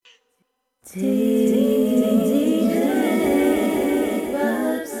Just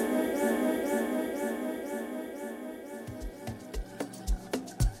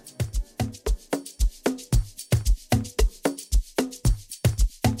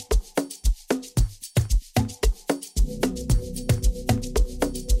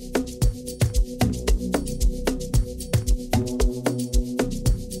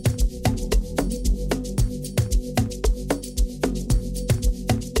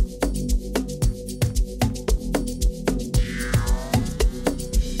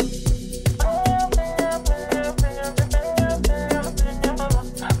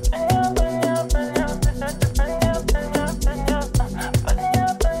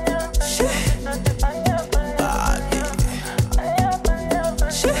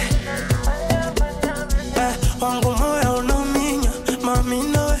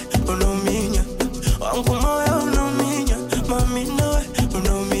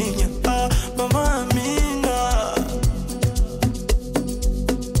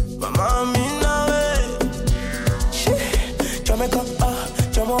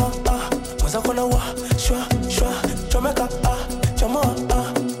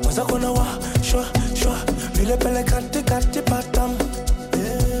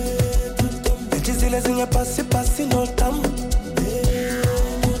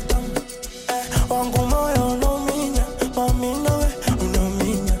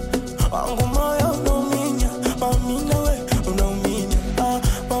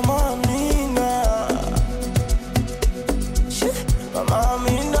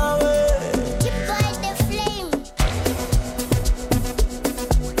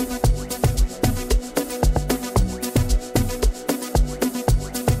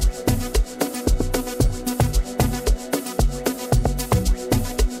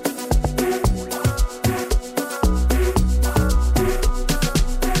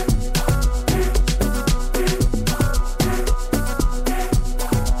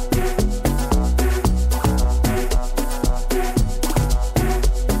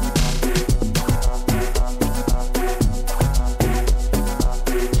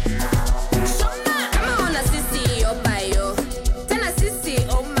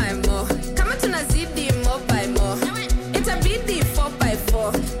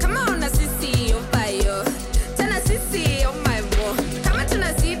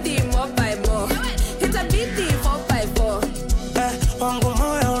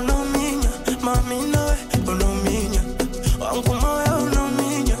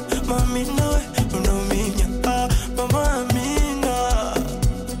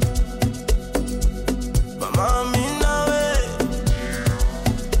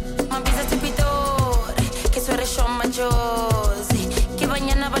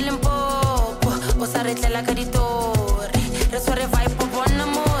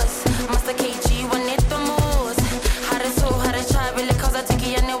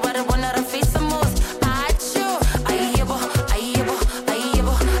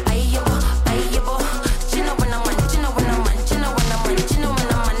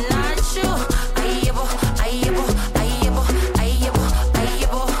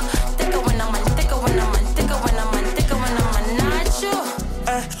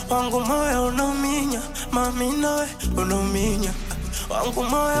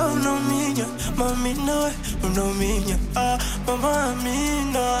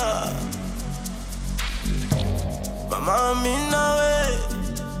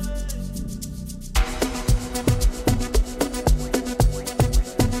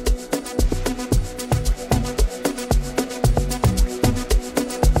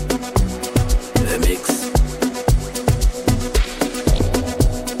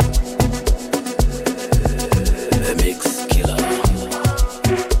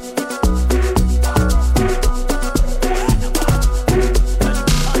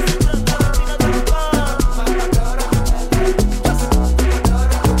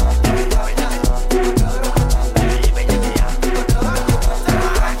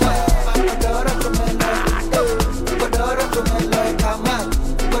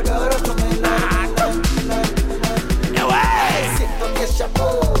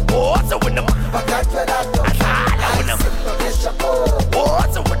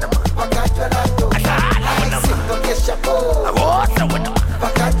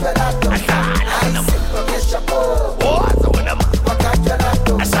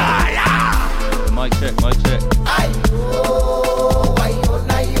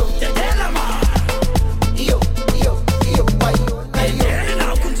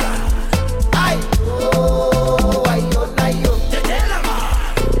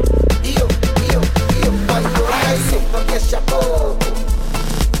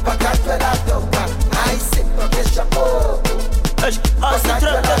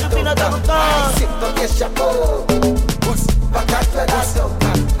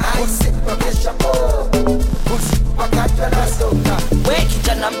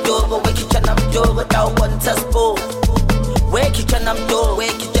without one taspo. Where kitchen I'm do,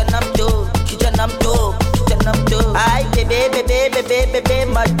 where kitchen I'm do, kitchen I'm do, kitchen I'm do. Ay baby,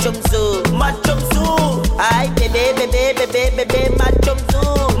 machumzu, machumzu. Ay baby, machumzu.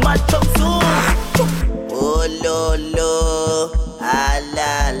 Oh lo, ah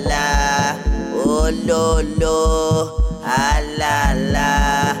la la. Oh lo, ah la la.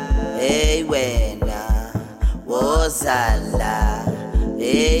 Hey wena, wozala.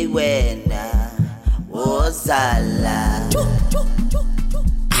 Hey wena, wozala.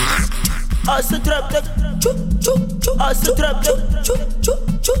 Asa trap tak, asa trap tak,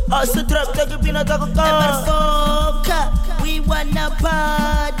 asa trap tak pina taka. Foka, we wanna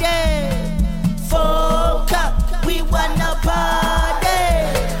party. Foka, we wanna party.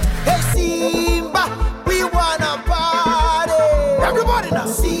 Hey Simba, we wanna party. Everybody now.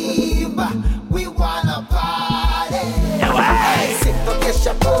 Simba, we wanna party. Hey, Sinto que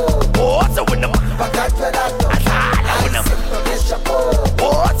chapo. what's up with them? Bacaterato. Sinto que chapo.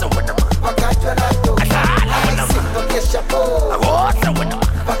 What's up with them? Bacaterato. Sinto que chapo. What's up with them?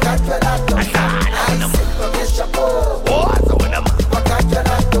 Bacaterato. Sinto que chapo. What's up with them?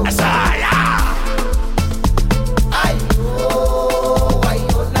 Bacaterato. Asaya. Ay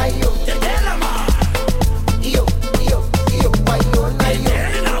yo, na yo. Yo, ay yo, na yo.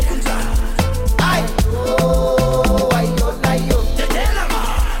 Ay yo, na yo.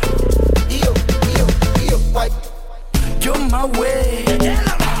 Yo, ay. You're my way,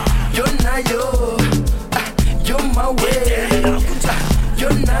 you're not yo. You're my way,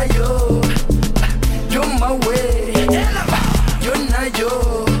 you're not yo. You're my way, you're not yo.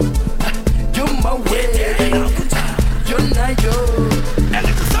 You're my way, you're not yo.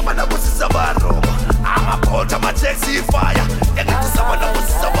 Engikusabana busisabano amapholta ma-taxi fire. Engikusabana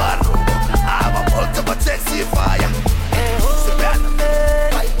busisabano amapholta ma-taxi fire.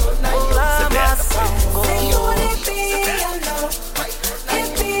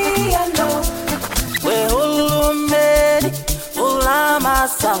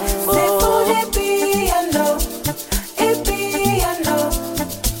 Sango.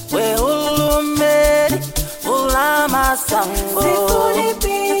 We ulumeli ulama sango.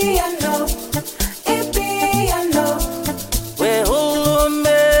 We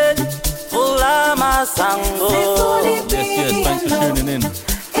ulumeli ulama sango. Yes, thanks for tuning in.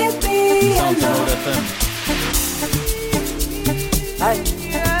 Sound to Road FM.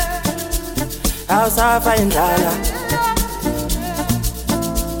 How's I find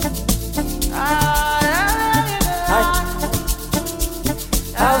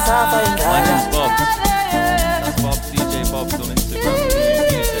My name's Bob. That's Bob, DJ Bob's on Instagram.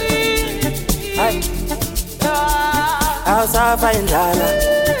 How's I find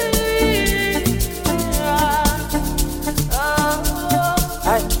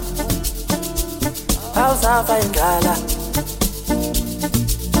How's I find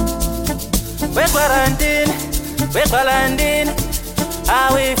we quarantine,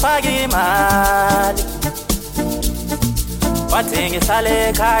 awifaki imali. Wathi ngisale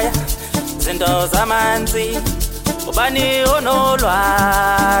ekhaya zinto zamanzi, ubani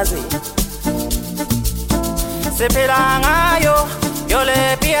onolwazi. Siphila ngayo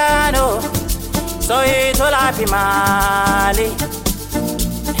yole piano, soyithola phi imali.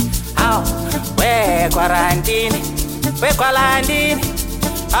 Aw we quarantine,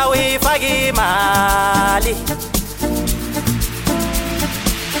 awifaki imali.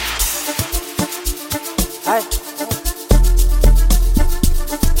 Hey.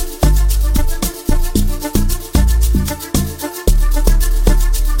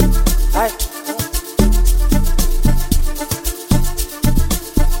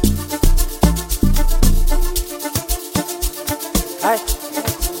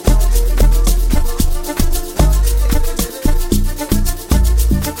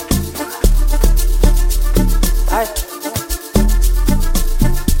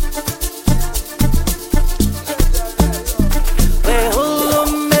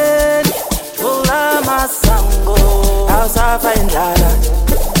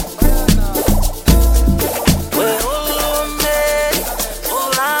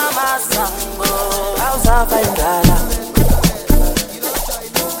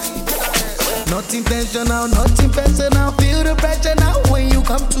 Not intentional, feel the pressure now when you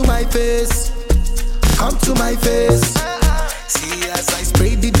come to my face. Come to my face. See as I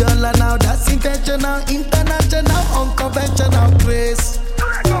spray the dollar now, that's intentional, international, unconventional grace.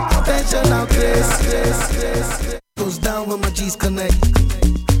 Conventional grace. Goes down when my G's connect.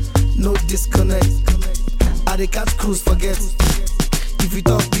 No disconnect. I the catch cruise forget. If you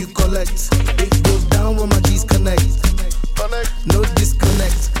talk, you collect. It goes down when my G's connect. No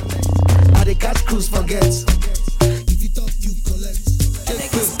disconnect. I the catch cruise forget. If you talk, you collect.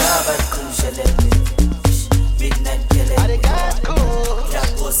 Midnight killing. I got cool.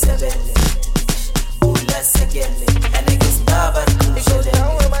 Jago sebele. Ula segele. And I get started. It goes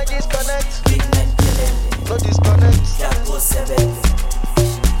down when my disconnect. Midnight killing. No disconnect. Jago sebele.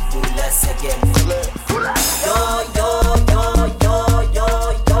 Ula segele. Yo yo yo yo yo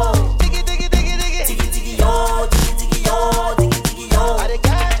yo. Diggy diggy diggy diggy. Diggy diggy yo. Diggy diggy yo. Diggy diggy yo. I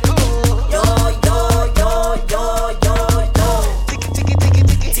got cool. Yo yo yo yo yo yo. Diggy diggy diggy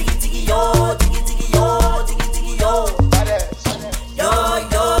diggy. Diggy diggy yo. Diggy diggy yo. Diggy diggy yo. Yo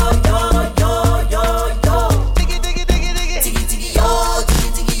yo yo yo yo yo. Diggy diggy diggy diggy. Diggy diggy yo. Diggy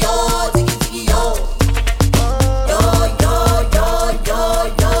diggy yo. Diggy diggy yo. Yo yo yo yo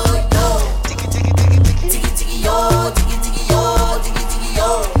yo yo. Diggy diggy diggy diggy. Diggy diggy yo. Diggy diggy yo. Diggy diggy yo.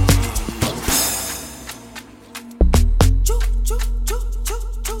 Choo choo choo choo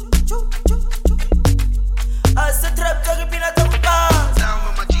choo choo choo. As the trap talking peanut butter. Down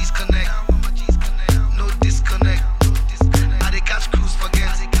when my G's connect. No disconnect. I dey catch cruise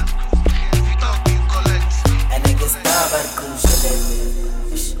forget. If you talk, you collect. And I get started crucially.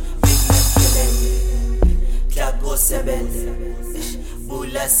 Midnight killing. Jago sebele.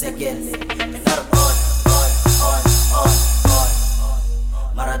 Ula segele. And are on.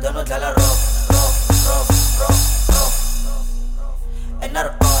 Maradona dala rock. And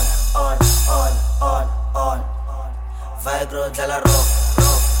are on. Vigro dala rock.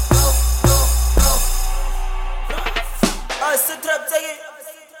 I sit trap take it.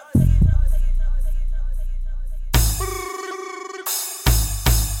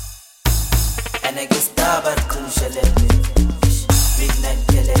 And I get started crucially. Midnight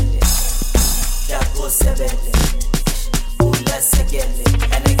killing. Jago sebele. Ula segele.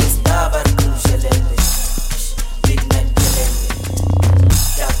 And I get started crucially. Midnight killing.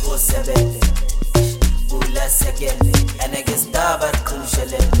 Jago sebele. Ula segele. And I get started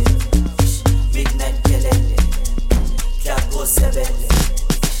crucially. Midnight killing. Jago sebele.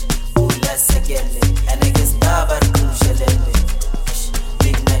 Ula segele. And I get started crucially.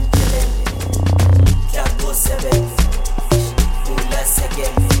 Midnight killing. Jago sebele. Ula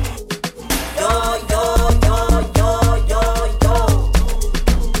segele. Yo yo yo yo yo yo.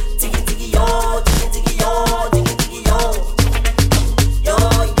 Diggy diggy yo. Diggy diggy yo. Diggy diggy yo. Yo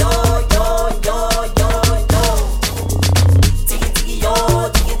yo yo yo yo yo. Diggy diggy yo.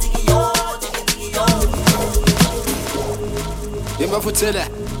 Diggy diggy yo. Diggy diggy yo. Yemafutela.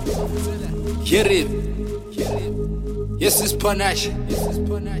 Hear it. Yes, it's panache.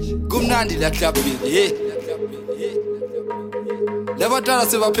 Kumnandi la clubbing. Hey. Never done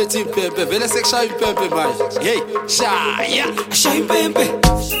us a petit pepe. Vele seksha pepe man. Hey, shaya. Shaya pepe.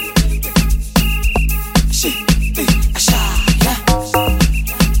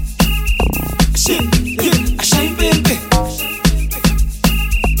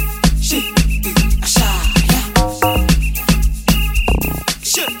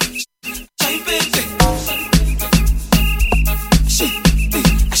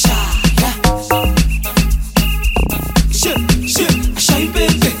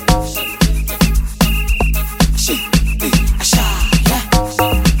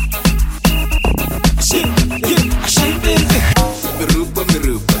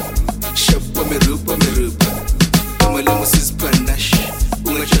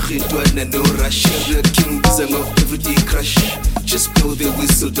 Just blow the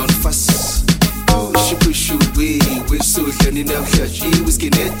whistle, don't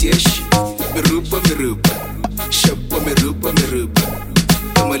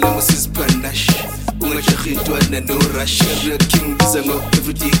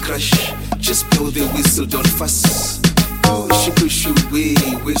fuss. She push you away,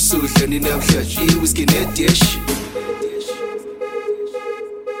 we're so learning out here. She whiskey net dish.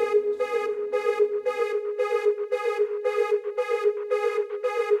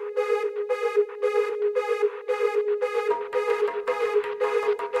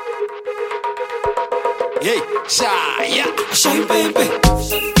 Hey, shaya. Shaya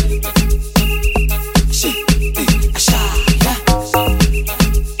baby.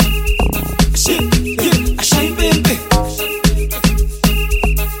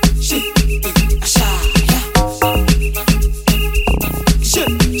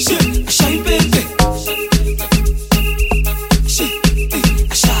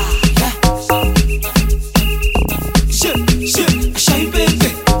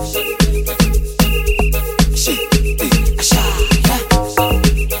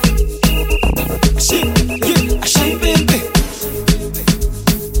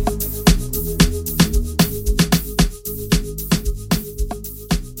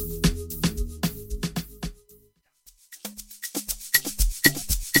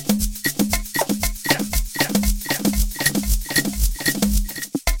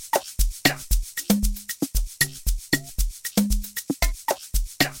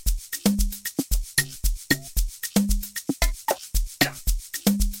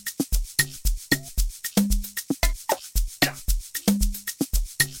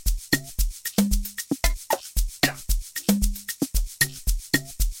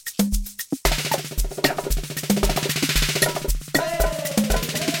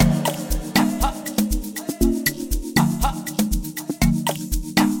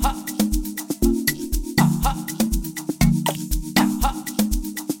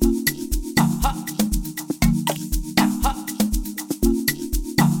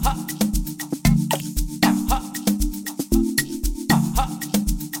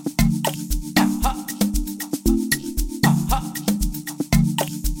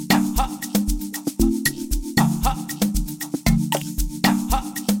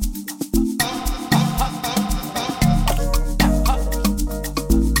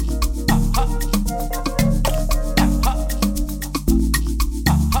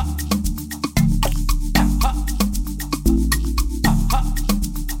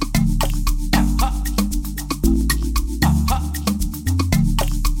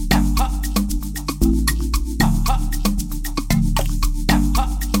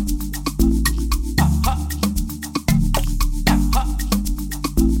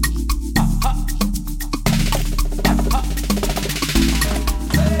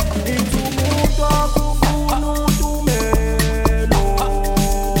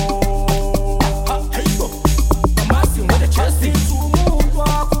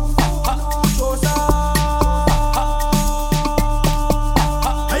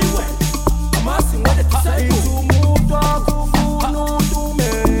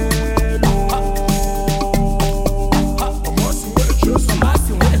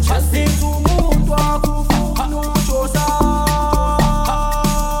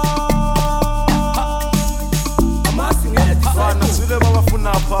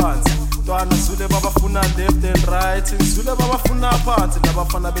 phansi ntwana sule babafuna left and right sule babafuna phansi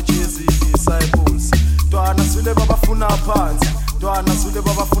nabafana beJesu disciples ntwana sule babafuna phansi ntwana sule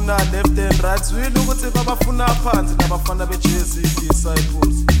babafuna left and right swile ukuthi babafuna phansi nabafana beJesu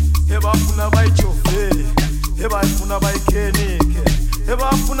disciples ebafuna bayijove ebayifuna bayikhenike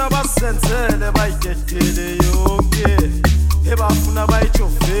ebafuna basenzele bayidedele yonke ebafuna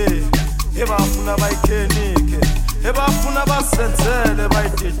bayijove ebafuna bayikhenike ebafuna basenzele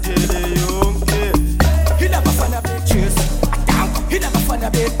bayidedele yonke hila bafana beJesu atango hila bafana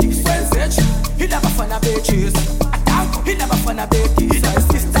bedisenzele hila bafana beJesu atango hila bafana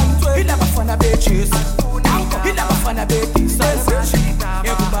bedisenzele hila bafana beJesu atango hila bafana bedisenzele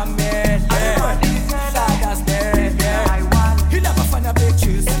ekubamele hila bafana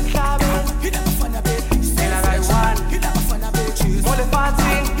beJesu hila bafana bedisenzele hila bafana beJesu mole party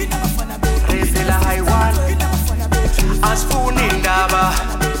hila bafana beJesu Resela haiwan Asfuni ndaba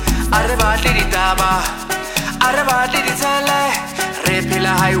Arrebali di daba Arrebali di tele Repila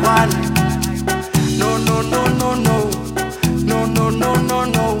haiwan No no no no no No no no no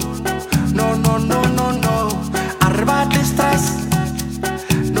no No no no no no Arrebali stress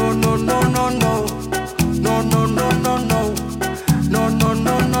No no no no no No no no no no No no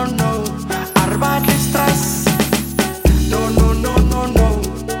no no no Arrebali stress No no no no no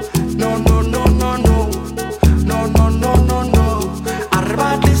No no no no no No no no no no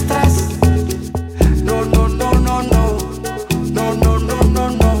Arrebate stress No no no no no No no no no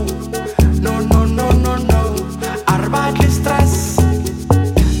no No no no no no Arrebate stress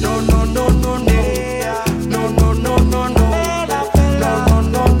No no no no no No no no no no No no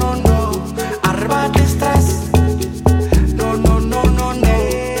no no no Arrebate stress No no no no no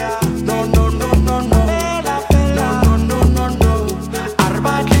No no no no no No no no no no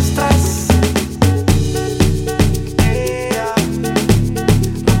Arrebate stress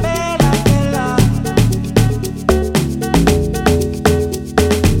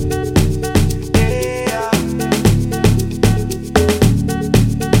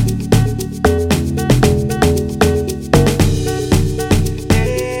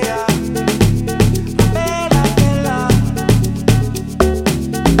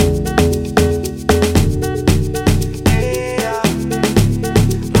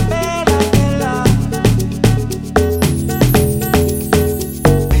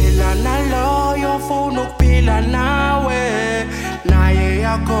Pila na loyo funa ukuphila nawe naye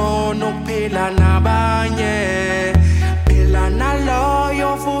yakhona ukuphila nabanye Pila na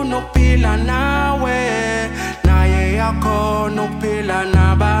loyo funa ukuphila nawe naye yakhona ukuphila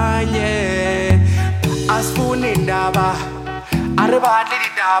nabanye Asifuni indaba arrebali di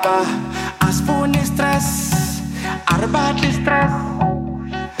daba Asifuni stress arrebali stress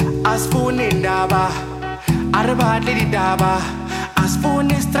Asifuni indaba arrebali di daba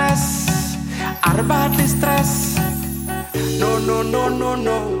Asifuni stress arrebali stress No no no no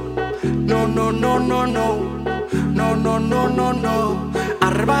no No no no no no No no no no no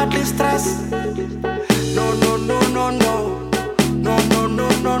Arrebali stress No no no no no No no no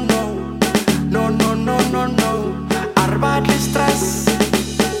no no No no no no no Arrebali stress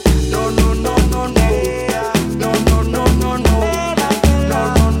No no no no no No no no no no No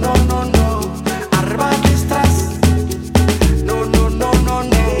no no no no Arrebali stress No no no no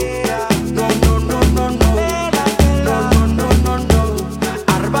no No no no no no No no no no no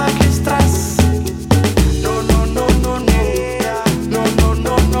Arrebali stress No no no no no No no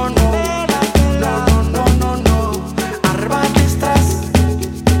no no no No no no no no Arrebali stress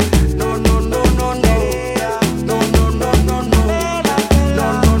No no no no no No no no no no No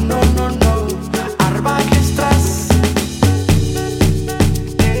no no no no Arrebali stress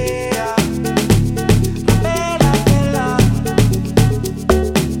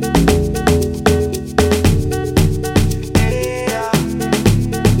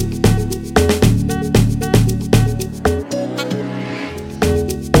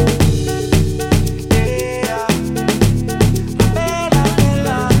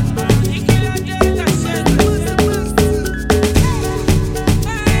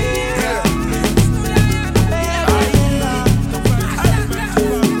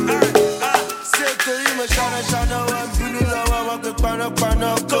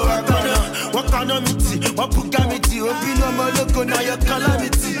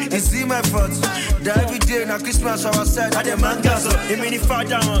my fault. Every day na Christmas our side at the mangas. A mini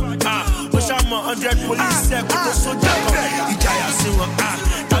father one. Push out 100 police set with the soldier. Ìjayà sí wọn.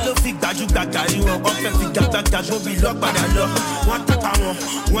 Ta ló fi gbajúgbajà rí wọn? Wọ́n fẹ́ fi gbàgbàgbà tó bí lọ́ padà lọ. Wọ́n tàpá wọn,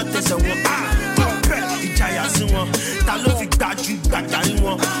 wọ́n tẹsẹ̀ wọn. Ìjayà sí wọn. Ta ló fi gbajúgbajà rí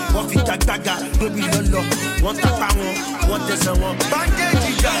wọn? Wọ́n fi gbàgbàgbà tó bí lọ́ lọ. Wọ́n tàpá wọn, wọ́n tẹsẹ̀ wọn.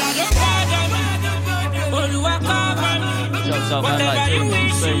 Bandage out, man. Like,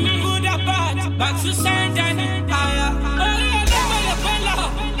 insane. Back to Saint Denis, higher.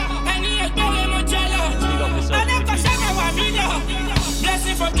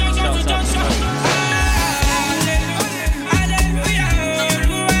 Blessing from junction to junction.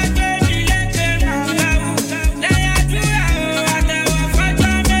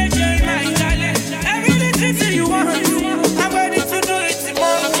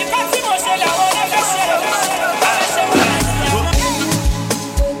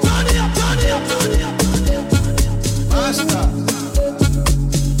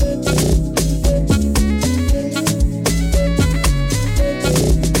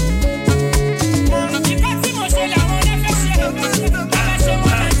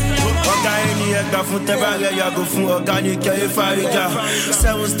 Go fún organic ẹ̀ fàrígà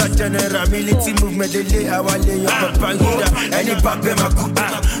 7-star general military movement délé àwa lè yan pàpà yíra ẹni bàbẹ́ máa kú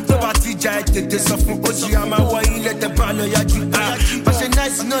tó bá ti jà ẹ̀ tètè sọ fún oṣù àmà wọ ilẹ̀ tẹ̀ bá lọ yájú bá ṣe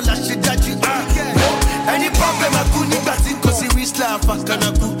náìsì náà la ṣe dájú ẹni bàbẹ́ máa kú nígbà tí kò sí rísílà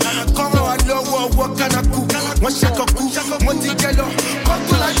àfàkànàkú kọ́mọ wa lọ́wọ́ ọwọ́ kánàkú wọ́n ṣẹ́kọ̀ kú wọ́n ti jẹ́ lọ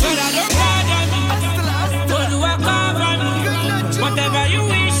kọ́kú lájú. Whatever you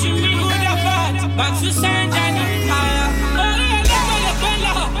wish me, good or bad, back to Saint Denis, higher.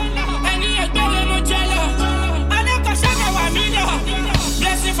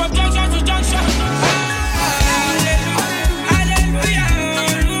 Blessing from junction to junction.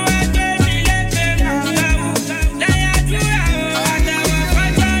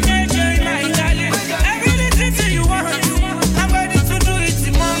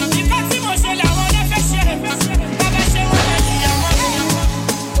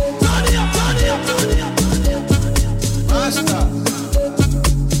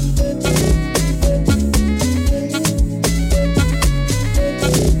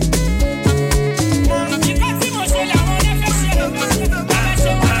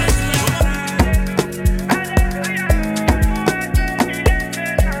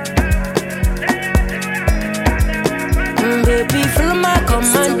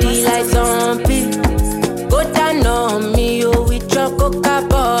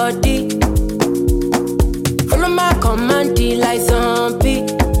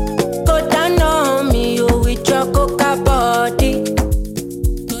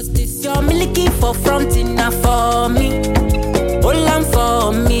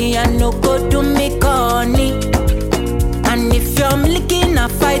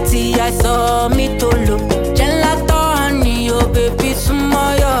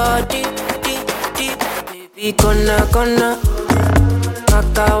 Gonna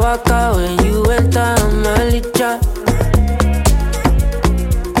waka waka when you enter Malija.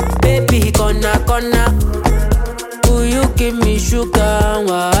 Baby, gonna will you give me sugar?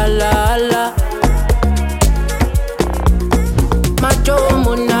 Wala ala. Macho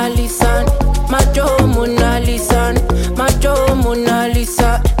Mona Lisa, Macho Mona Lisa, Macho Mona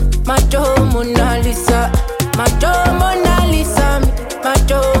Lisa, Macho Mona Lisa, Macho Mona Lisa,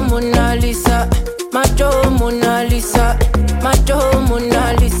 Macho Mona Lisa. Macho Mona Lisa, Macho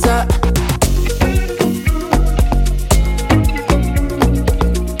Mona Lisa.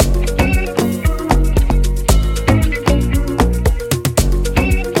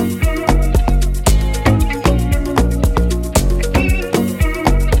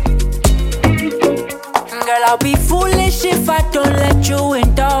 Girl, I'll be foolish if I don't let you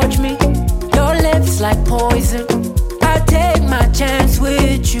indulge me. Your lips like poison. I'll take my chance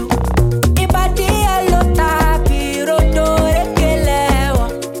with you.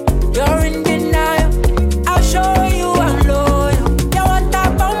 You're in denial, I'll show you I'm loyal. You want that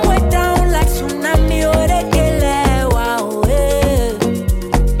bomb way down like tsunami or the kelewa.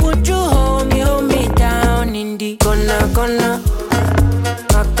 Would you hold me down in the gonna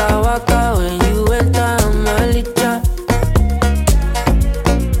waka waka when you enter Malija.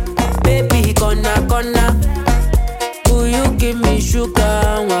 Baby, gonna will you give me sugar?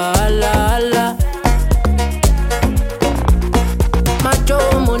 Wala ala. Macho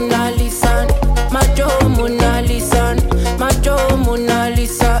Mona Lisa, Macho Mona Lisa, Macho Mona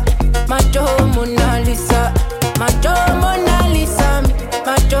Lisa, Macho Mona Lisa, Macho Mona Lisa,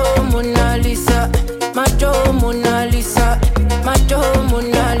 Macho Mona Lisa, Macho Mona Lisa, Macho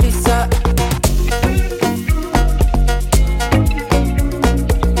Mona Lisa.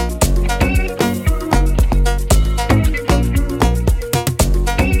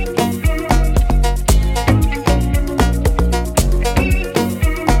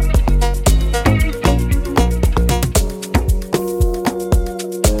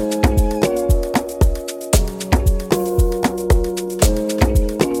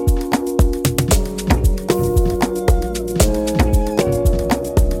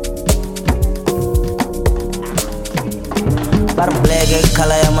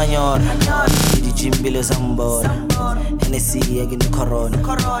 kala ya manyor di jimbile sambor NSC again the corona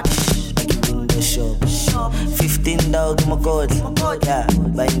in the shop 15 dog makod yeah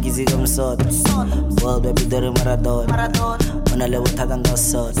buying gizi kamsot world baby dore maradon ona lewo taganga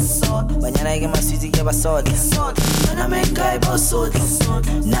sot banyana ke maswiti ke basot na mengai basot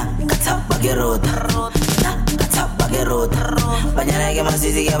na kataba gerot na kataba gerot banyana ke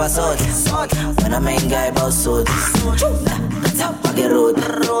maswiti ke basot ona mengai basot na kataba gerot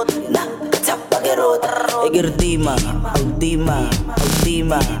na kataba gerot egerdima ultima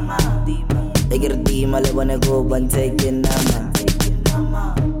egerdima le bone go banteke nama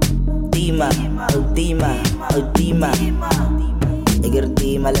ultima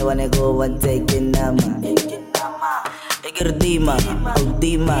egerdima le bone go banteke nama egerdima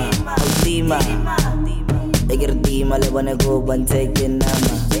ultima egerdima le bone go banteke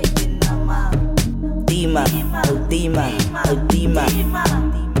nama ultima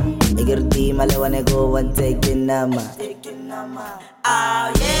egerdima le bone go banteke nama. Ah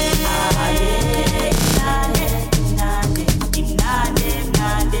yeah, nade,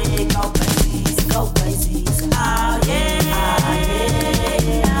 go crazy.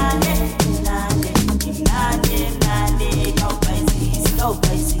 Ah yeah, nade, go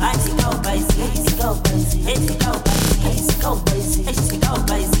crazy. I see go crazy, go crazy.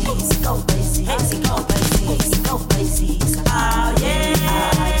 Ah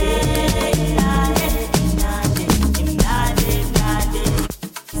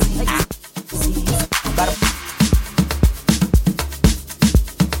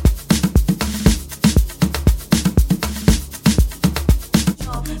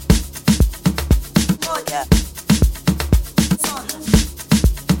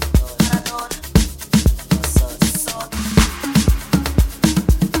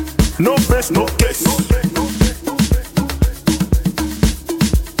No press, no case.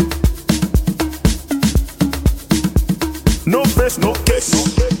 No press, no case.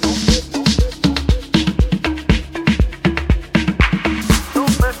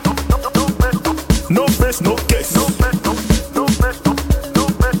 No press, no case.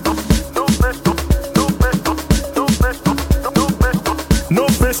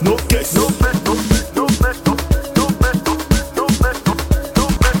 No press, no case.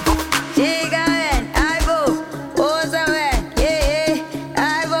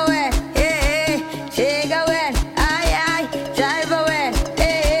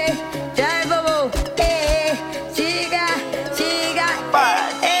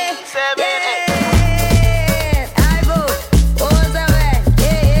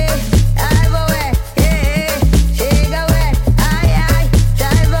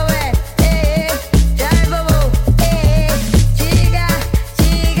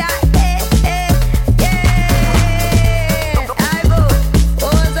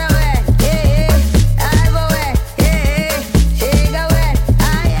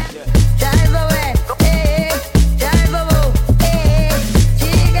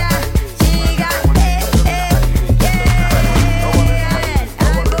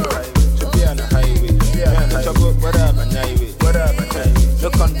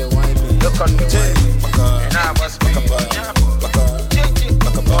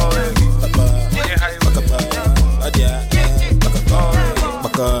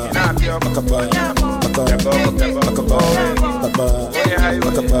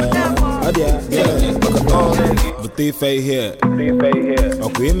 Here,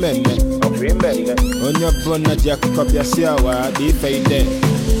 agreement. On your brother, Jack Copiasia, the fade there.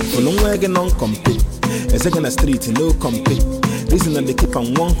 For no wagon on compete. A second a street, no compete. Listen and they keep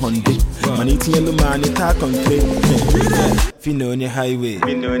on 100. Money to the man, it's a concrete. Fino on your highway.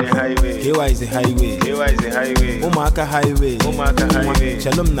 Here is the highway. Omaka highway.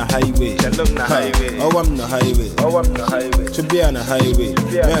 Shalom na highway. Oh, I'm the highway. To be on a highway.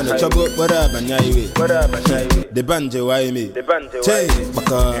 Man, a trouble, whatever, highway. The banjo, why me? Say,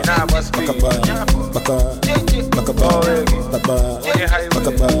 Baka,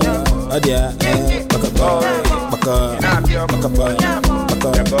 Adia,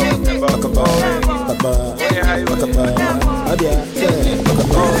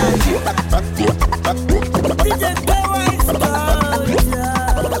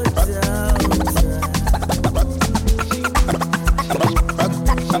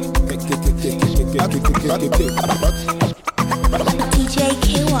 DJ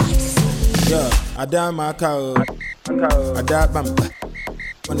K-Watts. Yeah, I damn my cow. I die bamba.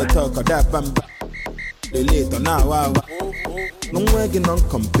 When they talk, I die bamba. They later now, wow. No wagon on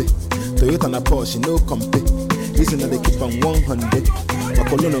compy. Toyota na Porsche, no compy. Listen, they keep on 100. My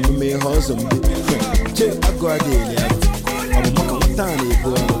colonel may husband. Check, I go again. I'm a tiny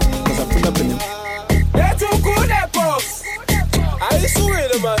boy, cause I pull up in him. They're too cool, that boss. I ain't swear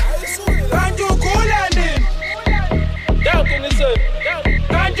to man. Can't you cool and in? Down in the sun.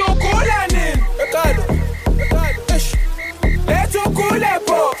 Can't you cool and in? They're too cool, that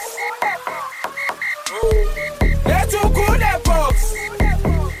boss. They're too cool, that boss.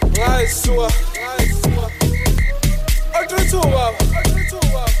 I swear. I do too well.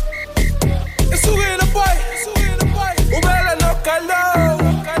 It's who in the boy. Ubela no kalo.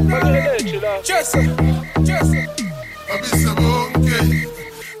 Jesse.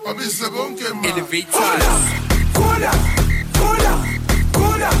 Abisa bonke man. Elevate time. Cola.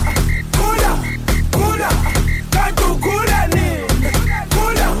 Can't do cola ni.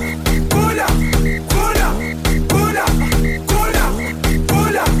 Cola.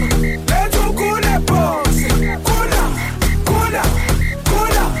 Let's do cola boss. Cola.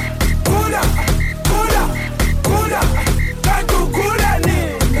 Can't do cola ni.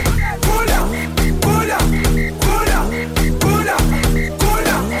 Cola.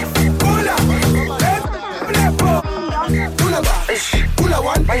 Cola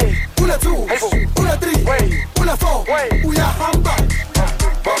one, cola two, cola three, cola four. We are hamba.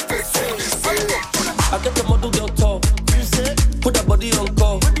 I get the model girl talk. Put that body on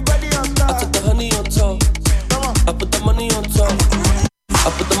call. I took the honey on top. I put the money on top. I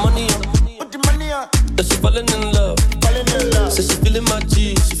put the money on. That she falling in love. Says she feeling my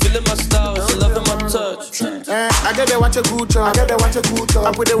G, she feeling my style, she loving my touch. I get to watch a good chop. I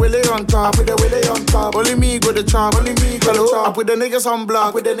put the willy on top. Only me go the chop. I put the niggas on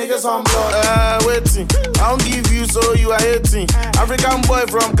block. Waiting. I don't give you, so you are hating. African boy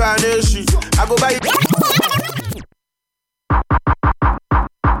from Kaneshi. I go buy.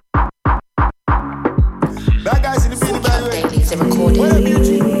 Bad guys in the building, by the way.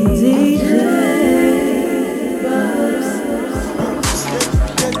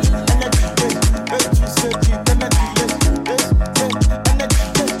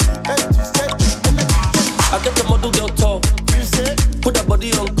 I get the model girl talk. Put that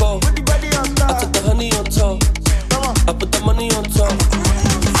body on call. I took the honey on top. I put the money on top.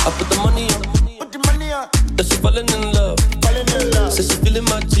 I put the money on. That she falling in love. Says she feeling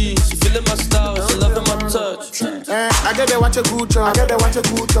my G, she feeling my style, she loving my touch. I get to watch a good chop. I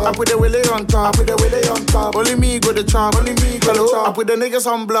put the willy on top. Only me go the chop. I put the niggas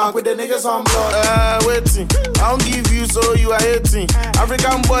on block. Waiting. I don't give you, so you are hating.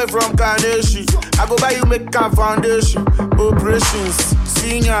 African boy from Kaneshi. I go buy you make a foundation. Operations,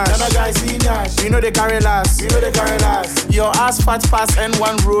 seniors. You know they carry last. Your ass fat pass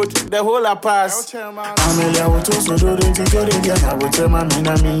N1 road. The whole a pass. Amelia will also do the I will tell my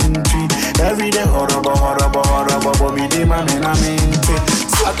mina minty. Every day horrible. Me de my mina minty.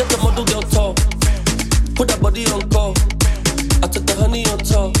 I get the model girl talk. Put that body on call. I took the honey on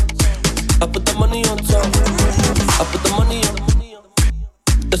top. I put the money on top. I put the money on.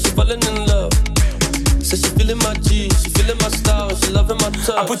 That she falling in love. Says she feeling my G, she feeling my style, she loving my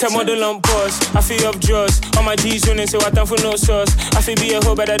touch. I put a model on pause, I feel up draws. All my G's running, so I don't for no sauce. I feel be a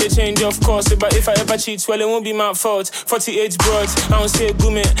hoe, but I did change of course. But if I ever cheat, well, it won't be my fault. 48 broads, I don't say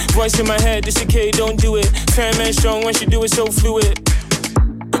goomit. Voice in my head, this okay, don't do it. Fair man strong when she do it so fluid.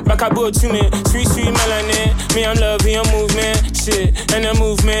 Back I brought to me, sweet melanin. Me, I'm loving your movement, shit, and the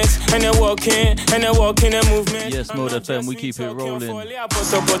movements, and the walking, and movement. Yes, Mode FM, we keep it rolling.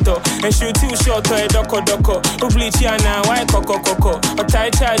 And shoot too short, doko. Who bleach ya now, why coco. A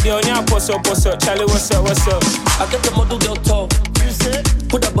tight child, on ya poso. Charlie, what's up? I get the model girl talk.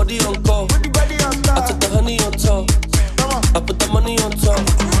 Put that body on call. I took the honey on top. I put the money on top.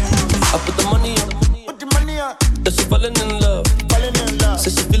 I put the money on. That she falling in love.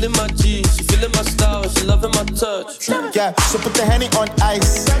 Says she feeling my G, she feeling my style, she loving my touch. Yeah, so put the honey on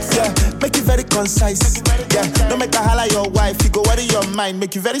ice. Yeah, make it very concise. Yeah, don't make her holla your wife. You go worry your mind,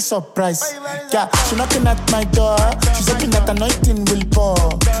 make you very surprised. Yeah, she knocking at my door. She's hoping that anointing will pour.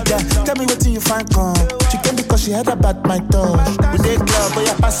 Yeah, tell me what you find come. She came because she heard about my touch. We did club, but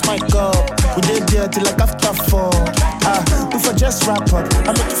yeah, pass my cup. We did there till like after 4. We for just wrap up.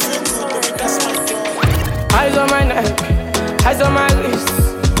 I make you feel good, baby, that's my girl. Eyes on my neck, eyes on my wrist.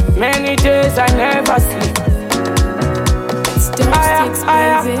 Many days I never sleep.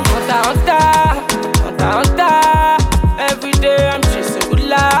 Hunter. Every day I'm chasing good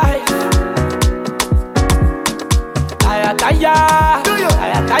life. Ayataya,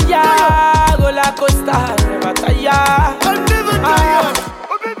 roller coaster, never tire.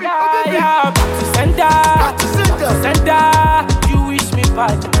 Back to center. You wish me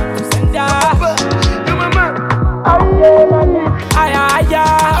bad, back to center.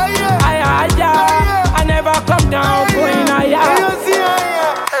 I never come down going higher.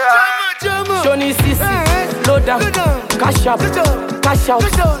 down, cash up, cash out.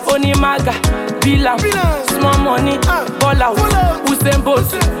 Only maga, bill small money, ball out. Usain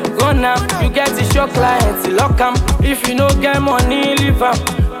Bolt, run now. You get it, your clients, lock 'em. If you no get money, leave 'em.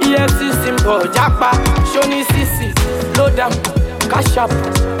 EFC symbol, Japa, Shoni CC, load 'em, cash up,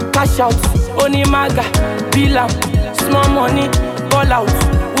 cash out. Only maga, bill small money, ball out.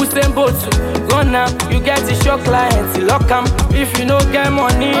 Usain Bolt, run now. You get it, your clients, lock 'em. If you no get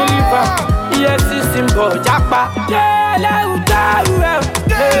money, leave 'em. EFC symbol, Japa. Yeah, let you go.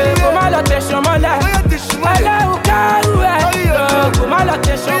 Come on, let you go. Let you go. Come on, let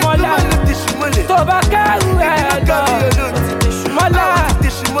you go. Tobacco,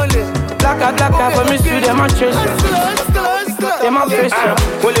 Black, for me, see them on treasure. Them on treasure.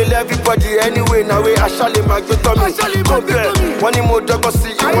 Only everybody anyway, now we actually make you tell me. Compare. One more dog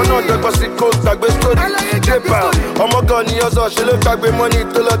see, one dog see, cold tag with story. Paper. Oh my God, you also she look back with money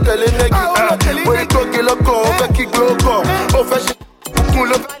to the telling. When you talk, you look on, back you go. Oh, fashion.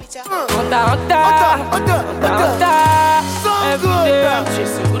 Every day I'm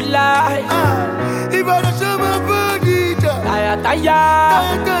chasing good life. If I don't show my body, taya,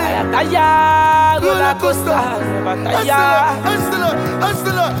 roller coaster, never tire.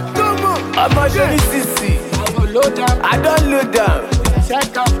 Hustler, come on. I'm a Johnny CC. I don't load down.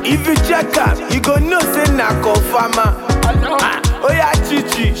 If you check up, you go know say na confirma. Oh yeah,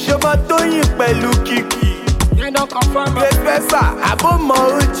 Chichi, show my Tony pẹ̀lú Kiki. Pesa, abo mo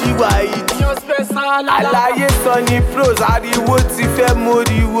oji wa idi. Alaye sọ ni pros, ariwo ti fẹ́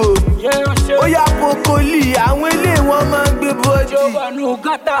moriwo. Ó yá pokoli, àwọn ilé wọn máa ń gbé bọ́dì.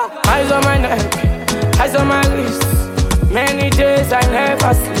 Eyes on my neck, eyes on my wrist. Many days I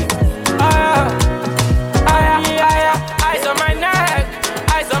never sleep. Eyes on my neck,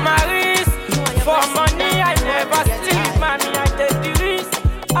 eyes on my wrist. For money I never sleep, mommy I take the risk.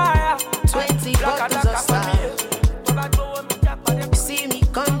 20 bottles of star. You see me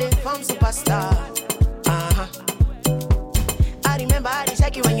come there from superstar. I remember I didn't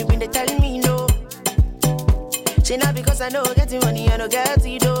check you when you been there telling me no. Say not because I know getting money, I know get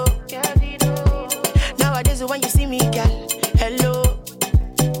it though. Nowadays when you see me, girl, hello.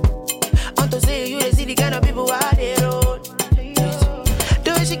 Want to say you they see the kind of people who are they road.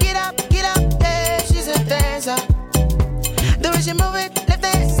 The way she get up, yeah, she's a dancer. The way she move it, left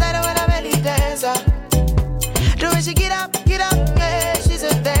hand side of her belly dancer. The way she get up, yeah, she's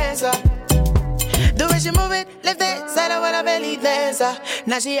a dancer. The way she move it, left hand side of her belly dancer.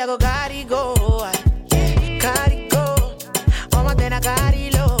 Now she a go carry go. Oh my then I carry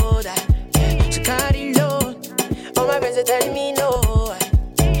load. She carry load. Oh my friends they tell me no.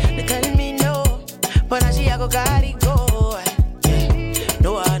 They tell me no. But now she a go carry go.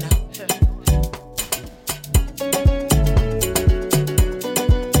 No one.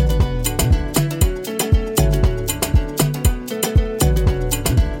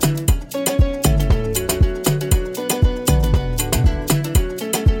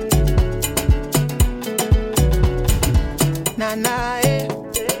 Nah, eh.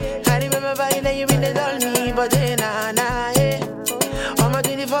 I remember back then you been they tell me, but then nah, eh. On my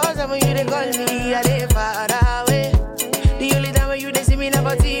 24/7 you they call me, I they far away. The only time when you they see me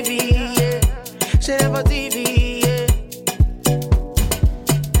never TV, yeah. She never TV, yeah.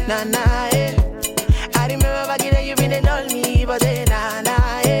 Nah, eh. I remember back then you been they tell me, but then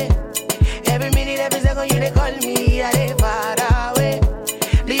nah, eh. Every minute, every second you they call me, I they far away.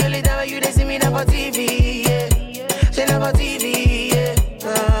 The only time when you they see me never TV, yeah. She never TV, yeah.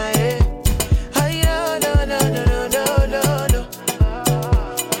 Yeah. Oh, no.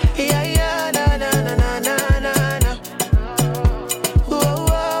 Yeah, no. Whoa.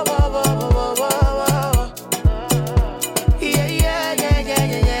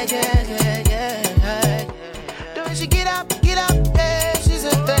 Yeah. The way she get up, yeah, she's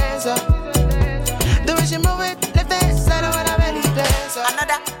a dancer. The way she move it, left hand side of her belly dancer.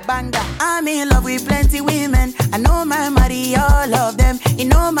 Another banda. I'm in love with plenty women. I know my marry all of them. It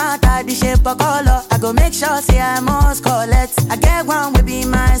no matter the shape or color. I go make sure say I must collect. I get one will be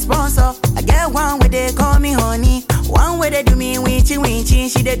my sponsor. I get one where they call me honey. One where they do me winchy.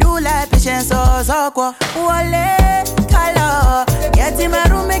 She they do like patience or soko. Wale color. Get in my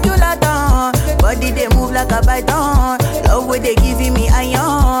room make you lot on. Body they move like a python. Love where they giving me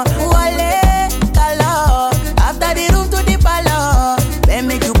iron. Wale color. After the room to the palace. Then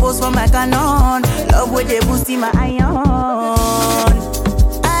make you pose for my canon. Love where they boosting my iron.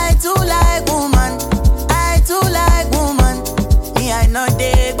 I too like woman. Me I know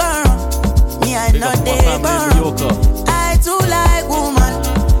they burn. I too like woman.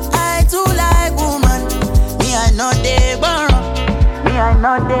 Me I know they burn.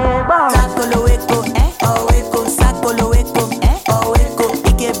 Takolo weko, oh weko.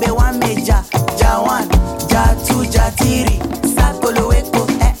 tiri. Sakolo weko,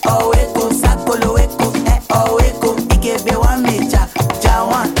 oh weko. Sakolo weko, oh weko. Ikebe one meja, ja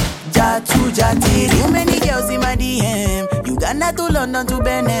one, ja two, ja three. Too many girls in my DM. Uganda to London to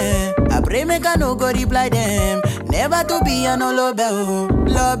Benin. I pray make I no go reply them. Never to be an love oh.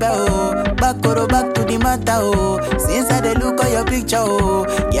 Back to the matter oh. Since I dey look at your picture oh.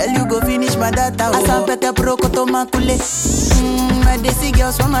 Girl you go finish my data oh. Asampete pro koto makule. I dey see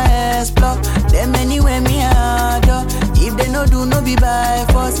girls from my explore. Them anywhere me adore. If they no do no be by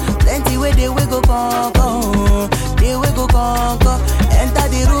force. Plenty way they we go conquer. They we go conquer. Enter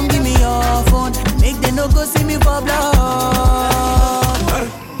the room give me your phone. Make them no go see me for blood.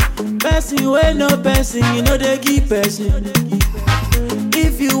 Person wey no person, you know they give person.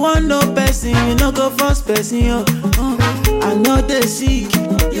 If you want no person, you no go force person. I know they sick,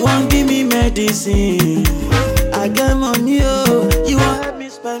 you won't give me medicine. I get money, you won't help me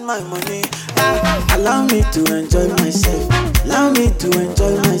spend my money. Allow me to enjoy myself. Allow me to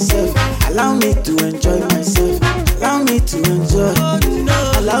enjoy myself. Allow me to enjoy myself. Allow me to enjoy.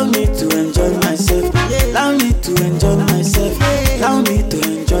 Allow me to enjoy myself. Allow me to enjoy myself. Allow me to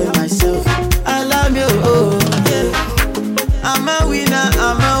enjoy myself. I love you, oh yeah. I'm a winner.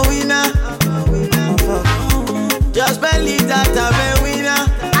 Just believe that I'm a winner.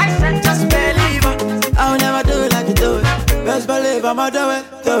 I said just believe it. I'll never do it like you do it. Best believe I'ma do it.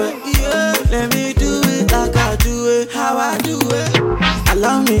 Yeah. Let me do it like I do it, how I do it.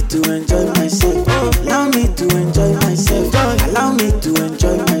 Allow me to enjoy myself. Allow me to enjoy myself. Allow me to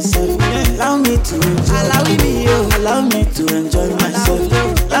enjoy myself. Allow me to enjoy. Allow me to enjoy myself.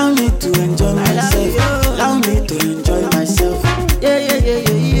 Allow me to enjoy myself. Allow me to enjoy myself. Yeah.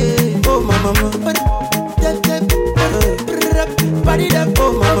 Oh my mama.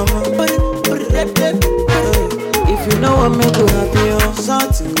 Oh my mama. If you know what make you happy,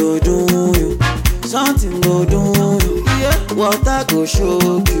 something go do you. Something go do you. Yeah. Water go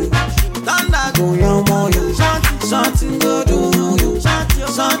shock you. Thunder go yamo you. Something go do you.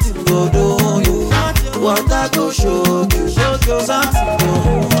 Something go do you. Water go shock you. Something go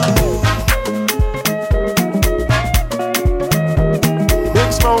do you.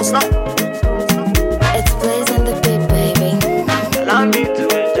 Big Smoke, stop. It's Blaze and the Big Baby. Allow me to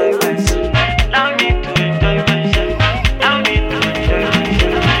enjoy myself. Allow me to enjoy myself. Allow me to enjoy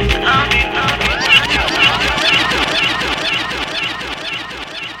myself. Allow me to.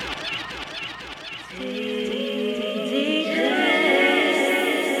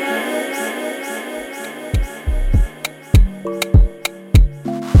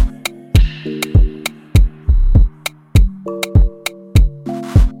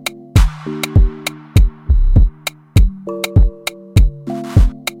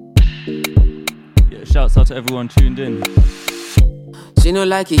 Shouts out to everyone tuned in. She no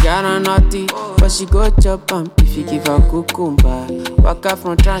like it, got on naughty, but she go chop if you give her cucumber. Walk out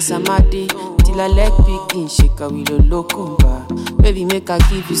from Transamadi till her leg picking, shake her with a locumba. Baby, make her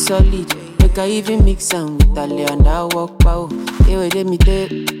give you solid, make her even mix am with her lay and I walk pow. Hey, wait, let me tell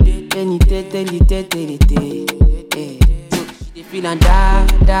you. She feelin' da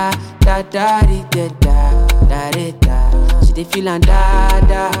da da da da da da da. She dey feelin' da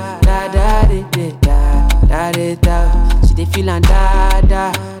da da da da da da da. She dey feelin' da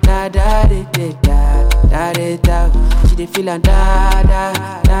da da da da da da da. She dey feelin' da da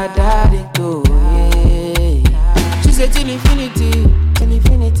da da da yeah. She say till infinity,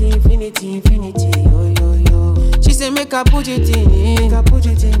 yo yo yo. She say make her put it in, put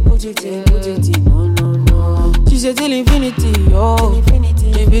it in, no. She say till infinity, yo,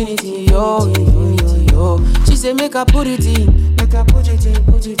 infinity, yo. She say make her put it in,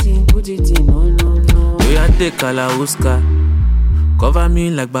 put it in, no. We a take Kalauska, cover me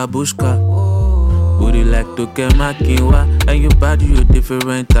like babushka. Booty like Tokemakiwa, and your body you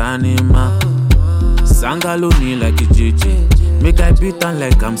different animal. Sangalo me like a JJ, make I beat on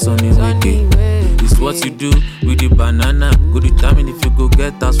like I'm Sonny Wiki. It's what you do with the banana. Go determine if you go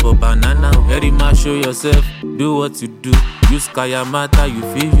get us for banana. Very much show yourself, do what you do. Use Kayamata, you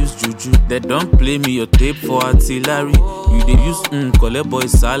feel use Juju. They don't play me your tape for artillery. You dey use collect boy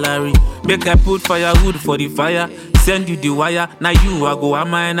salary. Make I put firewood for the fire. Send you the wire. Now you I go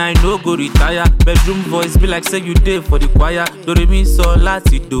am and I no go retire. Bedroom voice be like say you dey for the choir. Do re mi so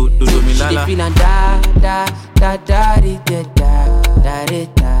lati do mi lala. She dey feelin' da da da da da da da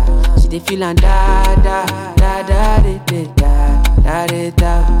da. She dey feelin' da da da da da da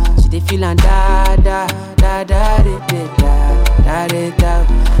da. She dey feelin' da da da da da da.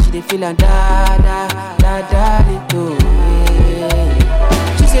 She dey feelin' da da da da da.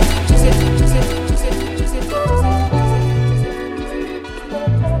 She said.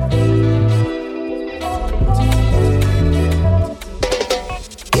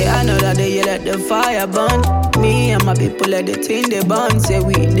 the fire burn. Me and my people let the thing they burn. Say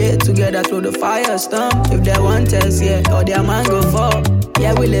we there together through the fire storm. If they want us, yeah, or their man go fall.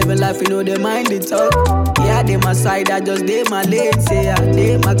 Yeah, we living life, you know they mind the talk. Yeah, they my side, I just they my lane. Say I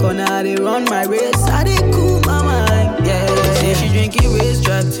they my corner, I they run my race. I they cool my mind. Yeah, say she drinking race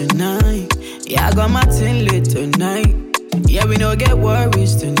track tonight. Yeah, I got my tin lit tonight. Yeah, we no get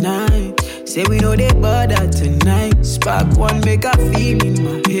worries tonight. Say we know they bother tonight. Spark one, make a feel in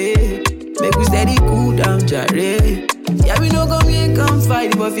my head. Make we steady cool down, jare. Yeah, we no come here, come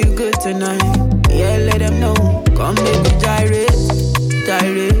fight, but feel good tonight. Yeah, let them know. Come make me gyrate,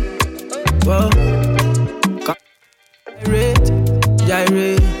 gyrate. Whoa. Come gyrate,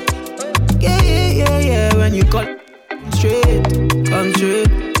 gyrate. Yeah, yeah, yeah, yeah. When you call straight, come straight.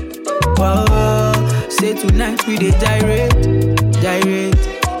 Whoa. Say tonight we dey gyrate, gyrate.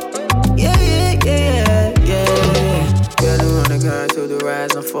 Yeah, yeah, yeah, yeah, yeah. Girl, I wanna go to the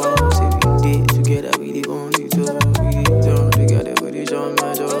rise and fall. Say we did together, we did on you too. We did done together, but it's on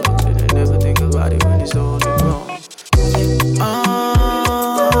my job. And I never think about it when it's all wrong.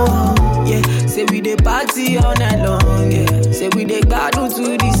 Yeah. Say we dey party all night long, yeah. Say we dey battle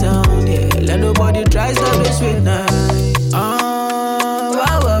to the sound, yeah. Let nobody try stop us with night.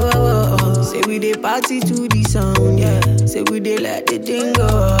 Say we dey party to the sound, yeah. Say we dey let the thing go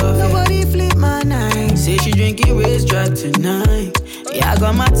off, yeah. Nobody flip my night. Say she drinking race track tonight. Yeah, I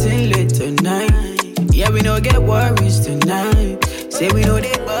got my tin lit tonight. Yeah, we no get worries tonight. Say we know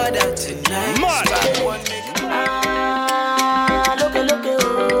they bother tonight. Look at,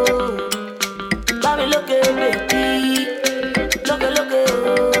 oh. Mommy, look at, baby. Look at,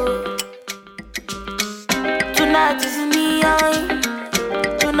 oh. Tonight is me,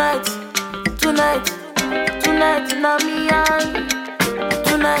 tonight. Tonight, na me,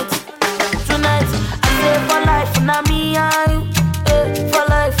 tonight, I say for life, na me, for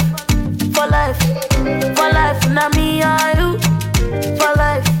life, na me, for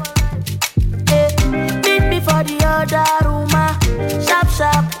life, meet me for the other room,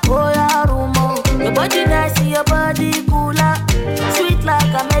 sharp, oh yeah, room, your body nice, your body cooler, sweet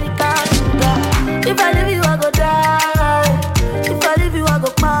like American sugar, if I leave you, I go die, if I leave you, I go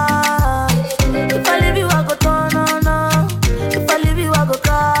cry. If I leave you, I go turn on. If I leave you, I go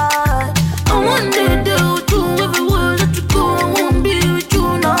cry. I want to do everywhere that you go. I won't be with you,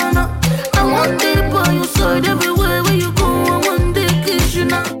 no. I want to by your side everywhere where you go. I want to kiss you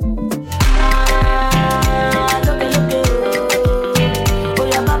now. Look at, oh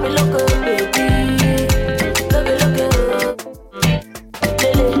yeah, mommy, look at, baby. Look at,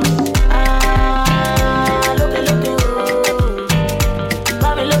 Lily. Look at,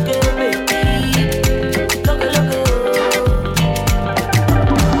 mommy, look at, baby.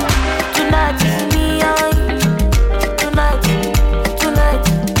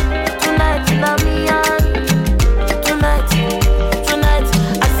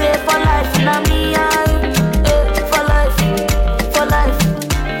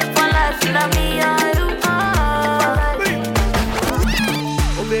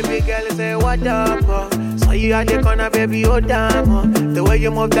 What up, so you at the corner, baby, oh damn, the way you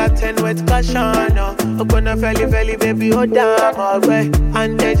move that 10 with caution, oh gonna felly, baby, oh damn, way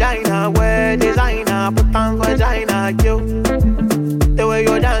and designer, wear designer, put on vagina, you. The way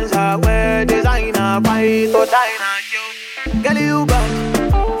you dance, wear designer, fight, oh diner, you. Girl, you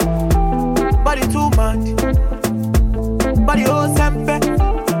bad, body too much, body oh sempe,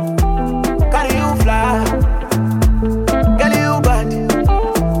 carry you fly. Girl, you bad,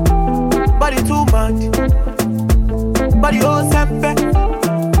 body too much, body oh sempe,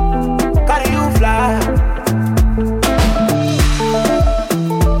 carry you fly.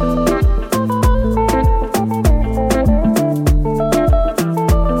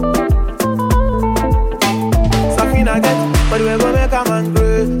 Safina get, but we go make a man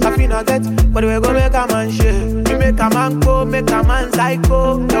grow. Safina get, but we go make a man shake. You make a man go, make a man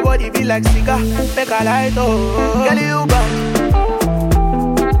psycho. Your body be like cigar, make a light oh. Girl, you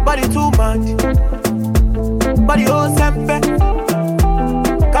bad, body too much, body oh sempe,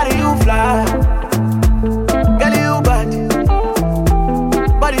 carry you fly. Girl, you bad,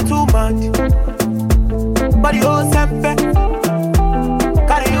 body too much, body oh sempe,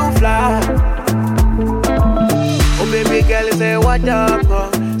 carry you fly. Oh baby girl, say what up,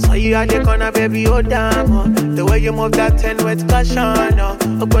 so you at the corner, baby, oh damn, the way you move that 10 with caution,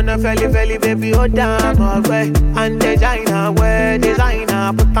 oh gonna felly, baby, oh damn, way and designer, wear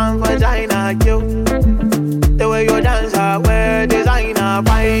designer, put on vagina, you. The way you dance, wear designer,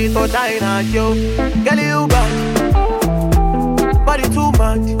 fight, oh diner, you. Girl, you bad, body too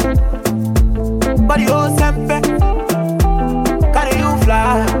much, body oh sempe, carry you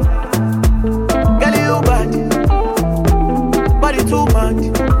fly.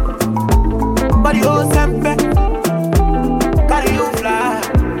 Somebody else sempe. Carry you fly.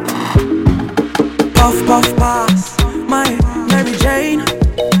 Puff, puff, pass. My Mary Jane.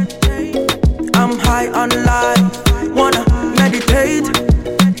 I'm high on life. Wanna meditate.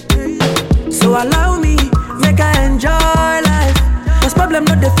 So allow me, make I enjoy life. Cause problem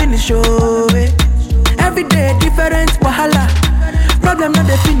not the finish, oh eh. Every day different wahala. Problem not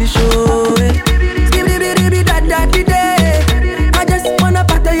the finish, oh eh. Skibidi da da di day. I just wanna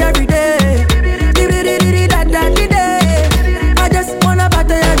party every day. Skibidi da da di day. I just wanna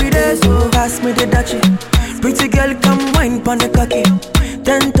party every day. So pass me the dachi. Pretty girl come wine pon the cocky.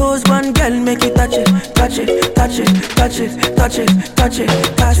 10 toes, one girl, make it touch it, touch it, touch it, touch it, touch it, touch it.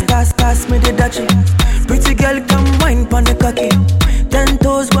 Pass, pass, pass me the dachi. Pretty girl, come wine pon the cocky. 10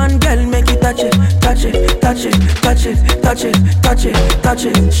 toes, one girl, make it touch it, touch it, touch it, touch it, touch it, touch it, touch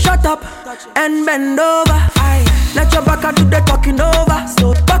it. Shut up and bend over. Aye. Let your back do the talking over.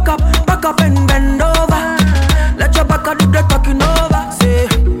 So back up and bend over. Let your back do the talking over. Say,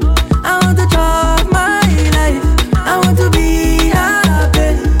 I want to chop my life. I want to be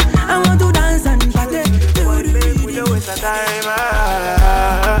happy. I want to dance and party. We don't waste our time.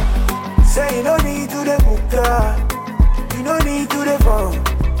 Say you don't need to the book. You don't need to the phone.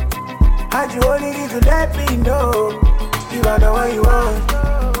 And you only need to let me know you are the one you want.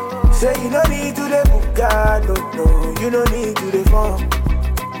 Say you don't need to the book. No, you don't need to the phone.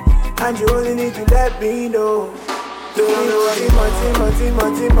 And you only need to let me know.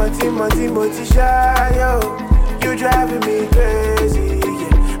 Moti shy, yo. You driving me crazy,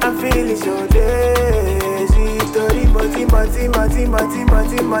 yeah. I'm feeling so lazy. Tori mati,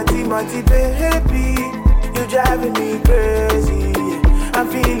 baby. You driving me crazy, yeah. I'm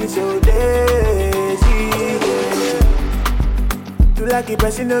feeling so lazy, yeah. You like it,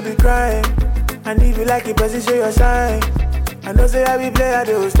 person, no be crying. And if you like it, person, show your sign. I know say I be play at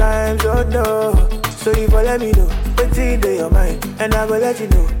those times, oh no. So you for let me know what's in your mind, and I will let you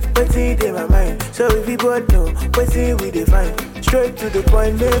know what's in my mind. So if we both know what's in we define, straight to the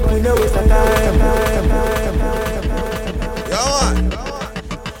point, babe, we know it's a time.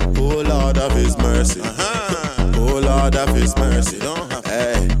 Oh Lord of His mercy, oh Lord of His mercy.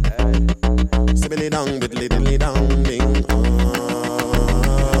 Hey, simily down, bit little down, ding.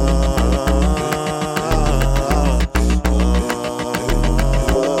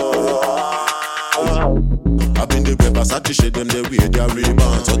 Versace shade them they wear their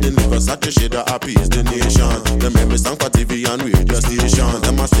rebound. So the Versace shade that appease the nation. Them make me stand for TV and radio station.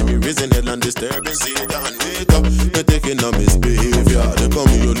 Them a see me raising hell and disturbing Satan. Wake up, they taking a misbehavior. They call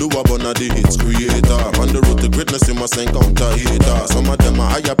me Oluwa Bona, the hits creator. On the road to greatness you must encounter haters. Some of them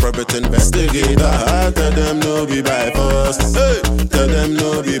are higher private investigator. I tell them no be by force. Hey, tell them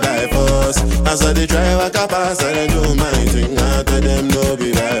no be by force. As I they try walk up past and I do my thing. I tell them no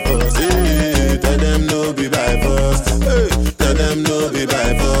be by force. Hey, tell them no be by force. Hey, tell them no be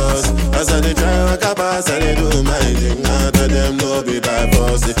by force. As I they try walk up past and I do my thing. I tell them no be by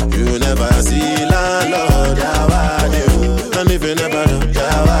force. You never see landlord, Yawade. And if you never know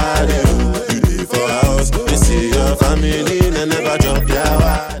Yawade, you live for house. You see your family, they never drop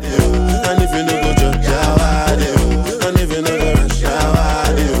Yawade. And if you no go drop Yawade, and if you no go rush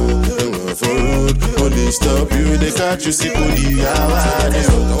Yawade, they run for road. Police stop you, they catch you, see police Yawade.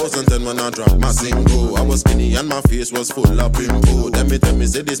 2010 when I dropped my single, I was skinny and my face was full of pimple. Tell me,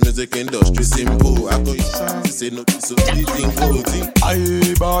 say this music industry simple. I go say no, so deep in clothing.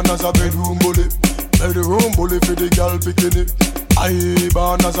 I born as a bedroom bully for the girl bikini. I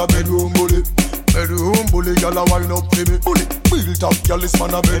born as a bedroom bully girl a wine up for me. Bully, real top girl is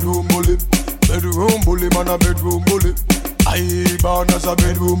man a bedroom bully man a bedroom bully. I born as a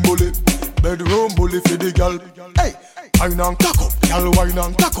bedroom bully for the girl. Hey, wine and cock up, girl wine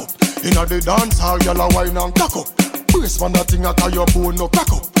and cock up. Inna the dance hall, girl a wine and cock up. Brace man that thing a tie your bone no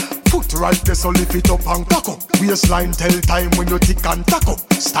crack up. Foot right there so lift it up and cock up. Waistline tell time when you tick and tack up.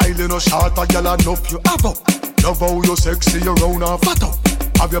 Style no short a girl enough you have up. Love how you sexy you round and fat up.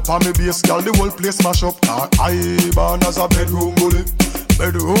 Have your palmy base girl the whole place mash up. I born as a bedroom bully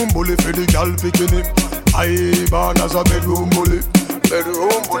for the girl bikini. I born as a bedroom bully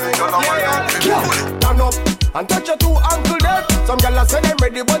girl a wine up. Turn up and touch your two ankle there. Some gyal a say them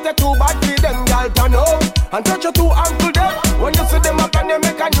ready but they too bad for them. Gyal turn up and touch your two ankle there. When you see them up and they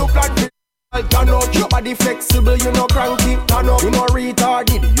make a new plan. Turn up, your body flexible, you no cranky. Turn up, you no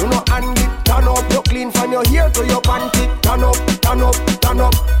retarded, you no handy. Turn up, you clean from your hair to your panty. Turn up, turn up, turn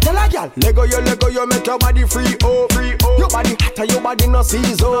up. Tell a gyal, Lego, you make your body free, oh, free, oh. Your body hotter, your body no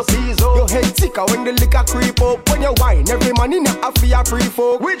season, season. Your head sicker when the liquor creep up. When you wine, every man in a fear free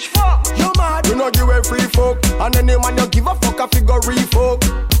folk. Which fuck? You mad? You no give a free folk. And any man you give a fuck a figure folk.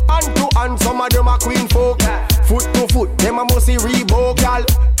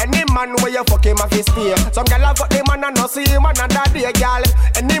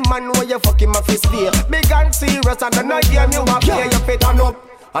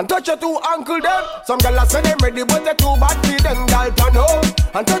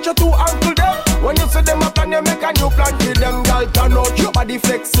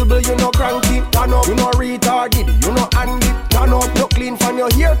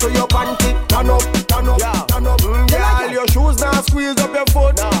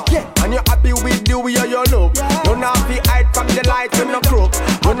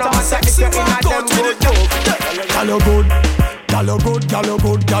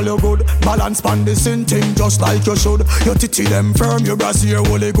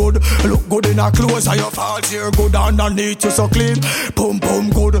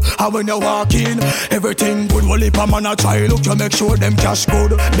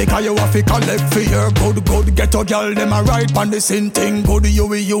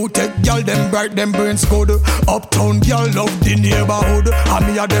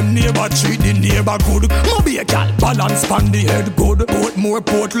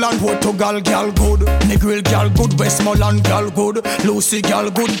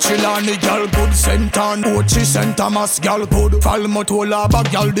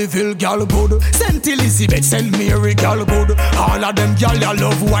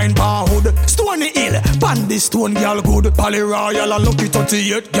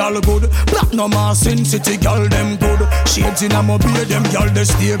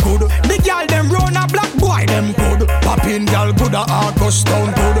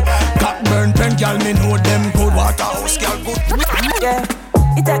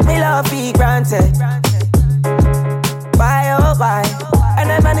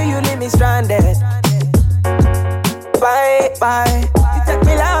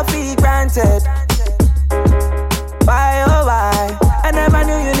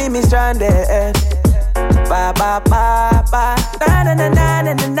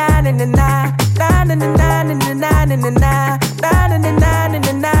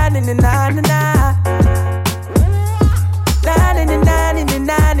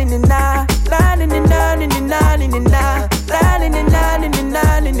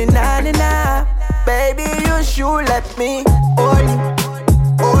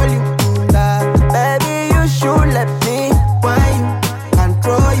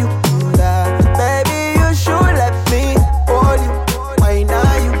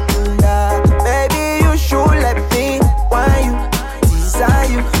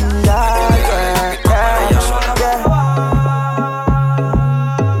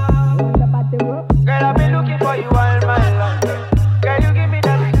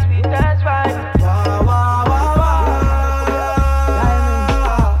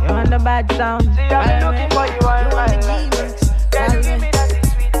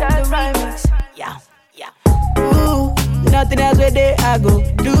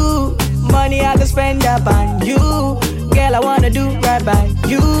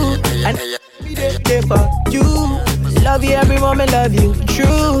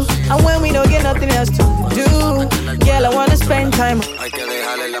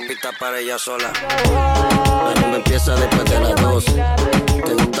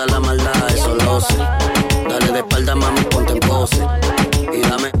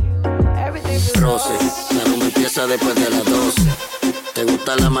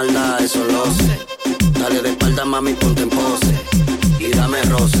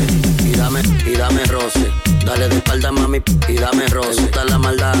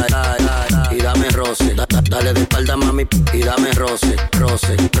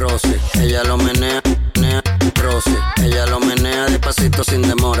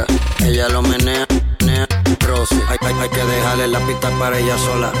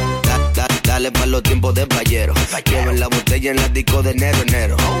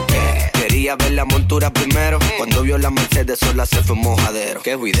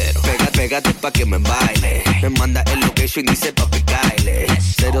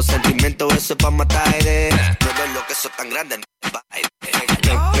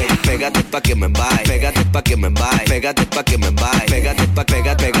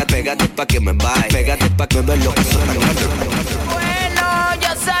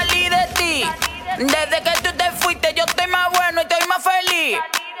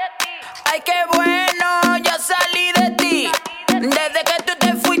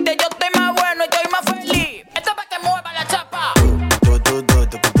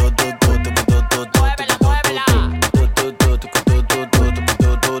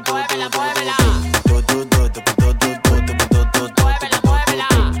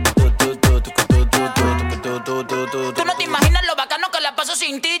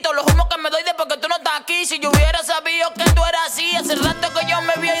 todos los humos que me doy después que tú no estás aquí. Si yo hubiera sabido que tú eras así, hace rato que yo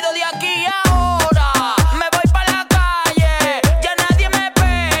me había ido de aquí. Ahora me voy para la calle, ya nadie me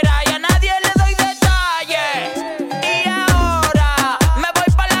espera, ya nadie le doy detalles. Y ahora me voy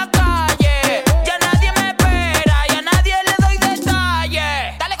para la calle, ya nadie me espera, ya nadie le doy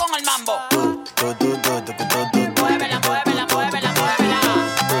detalles. Dale con el mambo. Muévela, muévela, muévela, muévela.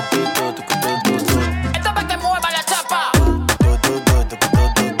 Esto es para que mueva la chapa.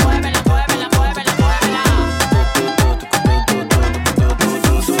 Muévela, muévela, muévela, muévela.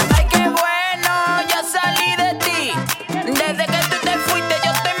 Ay, qué bueno, ya salí de ti. Desde que tú te fuiste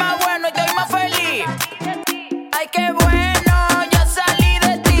yo estoy más bueno y estoy más feliz. Ay, qué bueno, ya salí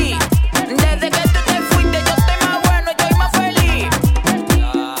de ti. Desde que tú te fuiste yo estoy más bueno y estoy más feliz.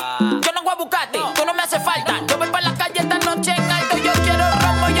 Yo no voy a buscarte, tú no me hace falta. Yo voy para la calle esta noche en alto. Yo quiero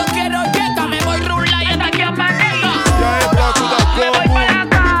romo, yo quiero yeca. Me voy rula y hasta que amanezca. Me voy para la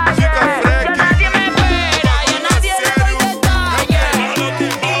calle, ya nadie me espera, ya nadie le doy detalles.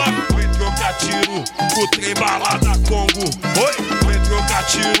 Vem trocar tiro com o trem balada Congo. Oi, vem trocar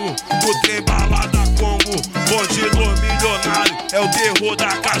tiro com o trem balada Congo. Bandido milionário é o terror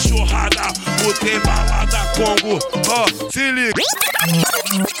da cachorrada. O trem balada Congo. Ó, se liga.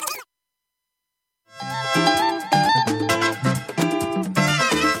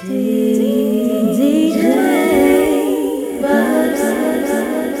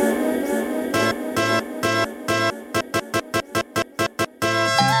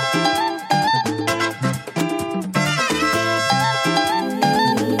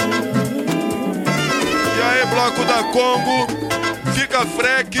 E aí, bloco da Congo, fica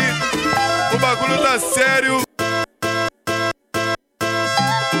freque, o bagulho tá sério.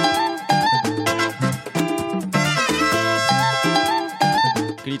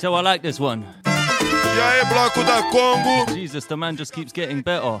 Can you tell I like this one? E aí, bloco da Congo. Jesus, the man just keeps getting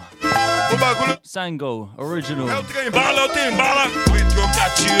better. O bagulho Sango, original. é o trem bala. Vem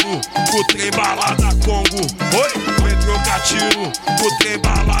trocar tiro com o trem balada Congo. Oi, vem trocar tiro com o trem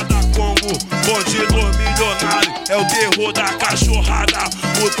balada Congo. Bandido milionário é o terror da cachorrada.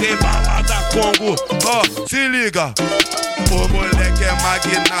 O trem balada Congo. Ó, se liga. O moleque é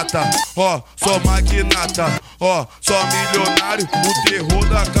magnata, ó, só magnata, ó, só milionário. O terror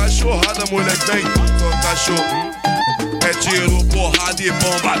da cachorrada, moleque, vem, só cachorro. É tiro, porrada e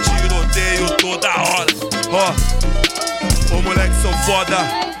bomba, tiroteio toda hora. Ó, os moleques são foda,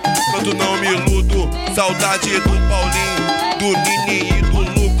 quando não me iludo. Saudade do Paulinho, do Nini e do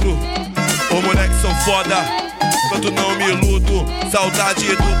Lucro. Os moleques são foda, quando não me iludo.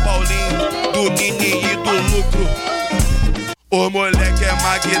 Saudade do Paulinho, do Nini e do Lucro. O moleque é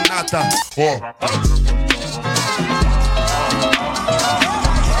magnata, ó.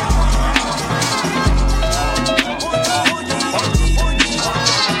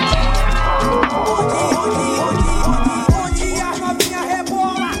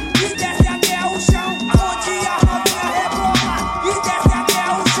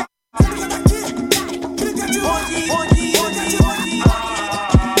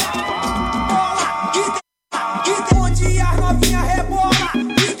 Onde as novinha rebola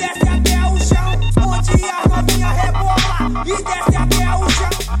e desce até o chão. Onde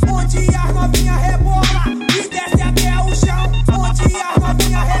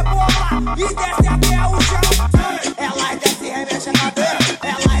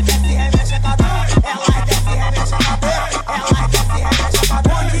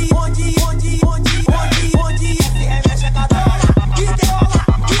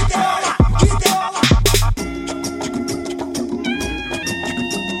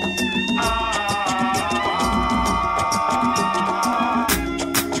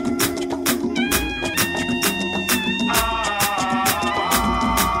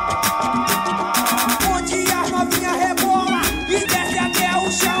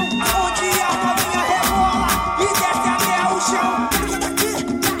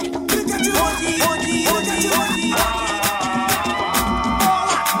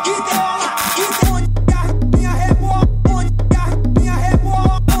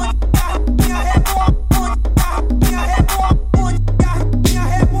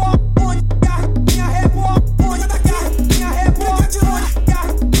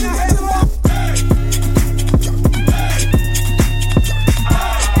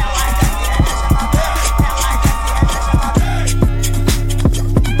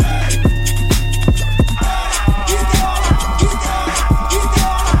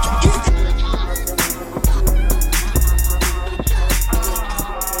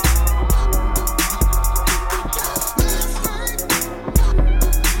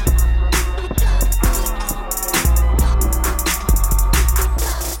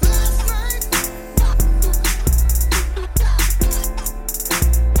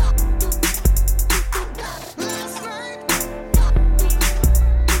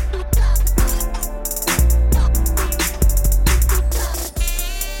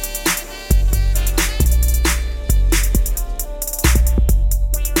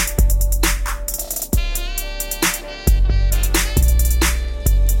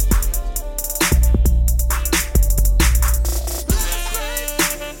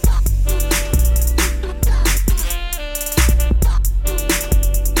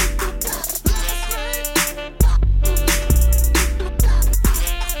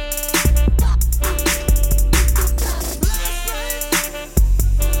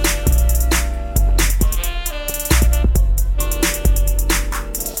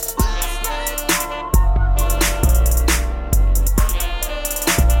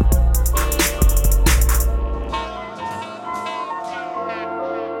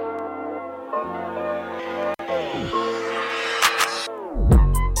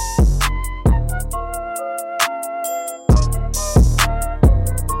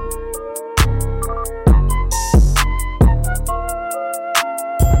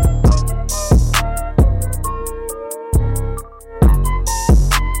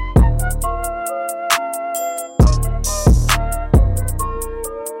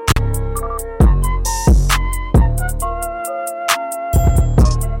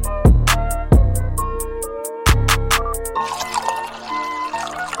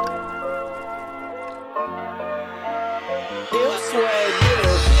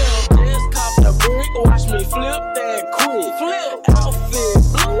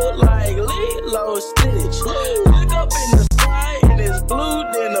Lilo Stitch. Look up in the sky and it's blue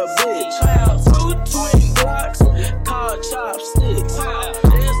than a bitch. 2 twin blocks called chopsticks.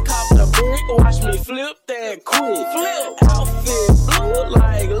 Just cop the brick, watch me flip that quick. Outfit blue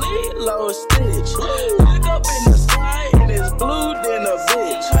like Lilo Stitch. Look up in the sky and it's blue than a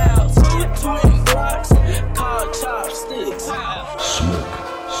bitch. 2 twin blocks called chopsticks.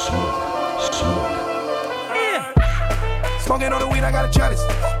 Smoking on the weed, I got a chalice.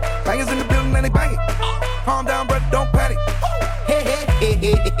 Bangers in the building and they bang it. Calm down, brother, don't panic. Hey, hey, hey,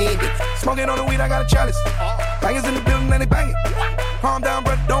 hey, hey, hey. Smoking on the weed, I got a chalice. Bangers in the building and they bang it. Calm down,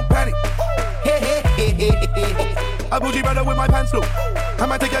 brother, don't panic. Hey, hey, hey, hey, hey, hey. A bougie brother with my pants low. I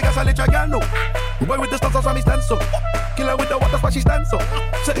might take your gas, I let your girl know. Boy with the stars, that's why me stand so. Killer with the water, that's why she stands so.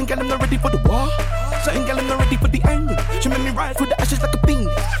 Certain girl, I'm not ready for the war. Certain girl, I'm not ready for the anger. She made me ride through the ashes like a bean.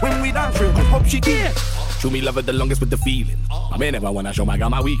 When we dance real, I hope she can. True me love it the longest with the feeling. I may never wanna show my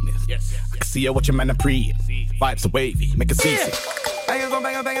girl my weakness. I can see her watching man a preying. Vibes are wavy, make her seasick. Bangers on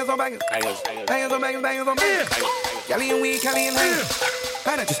bangers, bangers on bangers. Bangers on bangers, bangers on bangers. Cali and weed, Cali and hangers.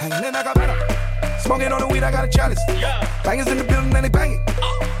 And I just hanging in, I got better. Smoking on the weed, I got a chalice. Bangers in the building and they bang it.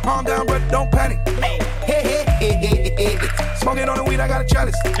 Calm down, brother, don't panic. Hey, hey, hey, hey, hey, hey. Smoking on the weed, I got a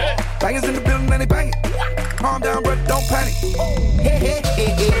chalice. Bangers in the building and they bang it. Calm down, brother, don't panic. Hey, hey, hey,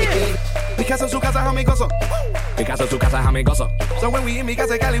 hey, hey. Because of su casa, how me gozo. Because of su casa, how me gozo. So when we in mi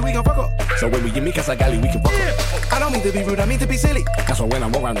casa, Cali, we gon' fuck up. So when we in mi casa, Cali, we can fuck up. I don't mean to be rude, I mean to be silly. That's why when I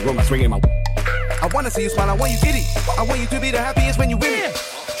walk around the room, I swing in my. I wanna see you smile, I want you giddy. I want you to be the happiest when you win it.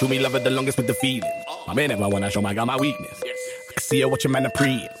 True me love it the longest with the feeling. I may never wanna show my girl my weakness. I can see her watching man a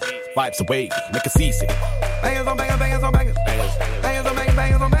preying. Vibes are wavy, make her seasick. Bangers on bangers, bangers on bangers. Bangers on bangers,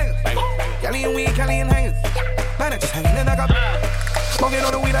 bangers on bangers. Cali and weed, Cali and hangers. Man, I just hanging in, I got. Smoking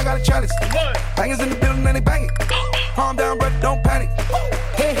on the weed, I got a chalice. Bangers in the building and they bang it. Calm down, brother, don't panic.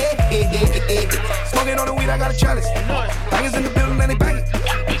 Hey, hey, hey, hey, hey, hey. Smoking on the weed, I got a chalice. Bangers in the building and they bang it.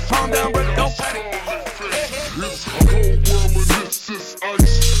 Calm down, brother, don't panic. This whole world and this is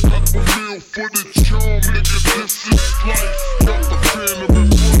ice. Got the meal for the charm, nigga, this is life. Got the banner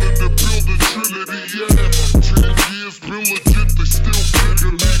in front of the building, Trinity, yeah. 10 years been legit, they still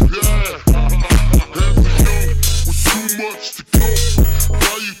figure me, yeah. As a young, with too much to go.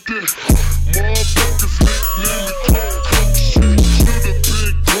 Why you think motherfuckers hitting in the cold? Shit, should've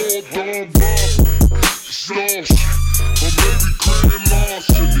been called Don Bob. Star shit, or maybe grand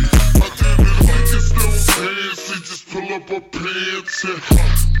larceny. I did it like it's no fancy, just pull up her pants and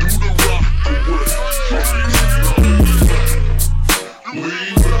do the rock away.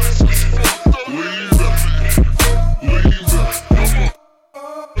 Lean back, lean back, lean back. Come on.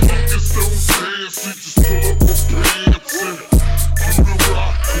 Like it's no fancy, just pull up her pants and do the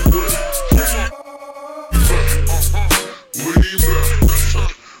rock away. Lean back,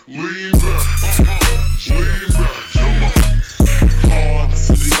 lean back, lean back. Come on. Hard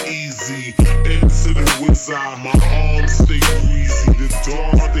to the easy, into the wizard. My arms stay greasy, the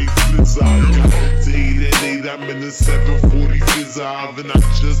dawn stay blizzard. Got a date at 8, I'm in the 740 Fizzard. And I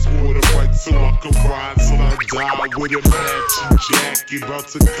just bought a bike so I can ride till I die with a matching jacket. About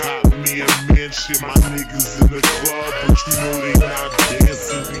to cop me a mansion. My niggas in the club, but you know they not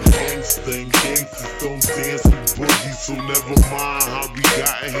dancing. We gangsta and gangsters don't dance with boogies, so never mind how we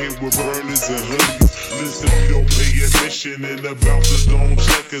got here with burners and hoodies. Listen, we don't pay admission and the bouncers don't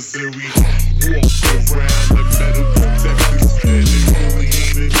check us, and we walk around the metal detectors. And it really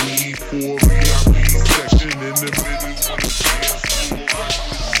ain't a need for a VIP section in the middle of the dance floor.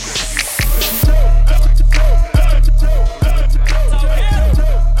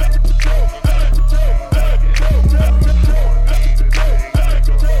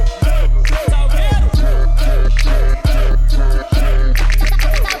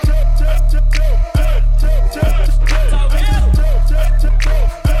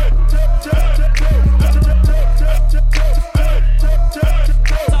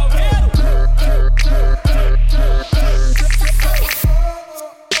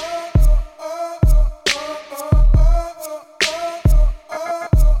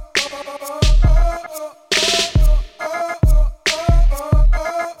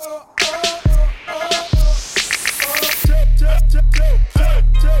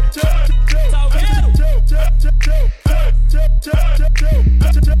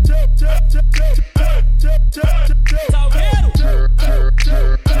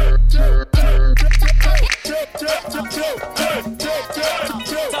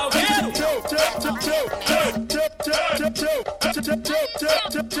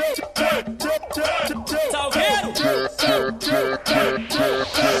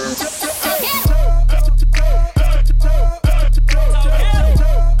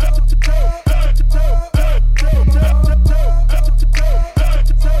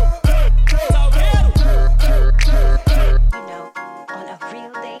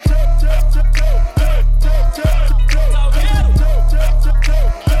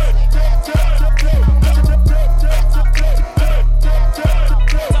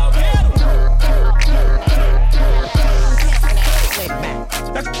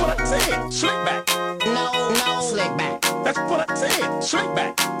 Slick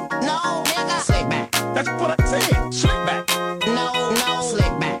back. No, nigga. Slick back. That's what I said. Slick back. No.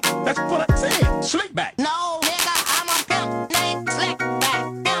 Slick back. That's what I said. Slick back. No, nigga. I'm a pimp named Slick back.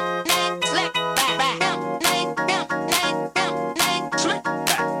 Pimp named Slick back. Pimp named Slick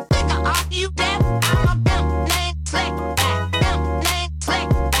back. Nigga, are you deaf? I'm a pimp named Slick back. Pimp named Slick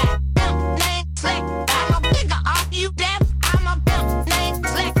back. Pimp named Slick back. I'm a nigga, are you deaf? I'm a pimp named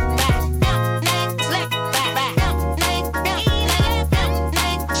Slick back. Pimp named Slick back. Pimp named Slick back.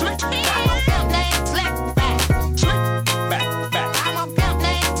 I'm a pimp named Slick back. Slick back. Back. I'm a pimp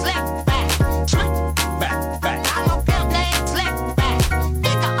named Slick back. Slick back. Back. I'm a pimp named Slick back.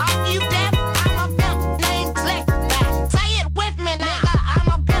 Nigga, are you deaf? I'm a pimp named Slick back. Say it with me, nigga. I'm a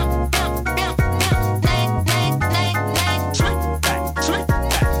pimp named Slick back. Slick back. Slick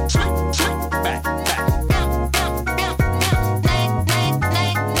back. Back.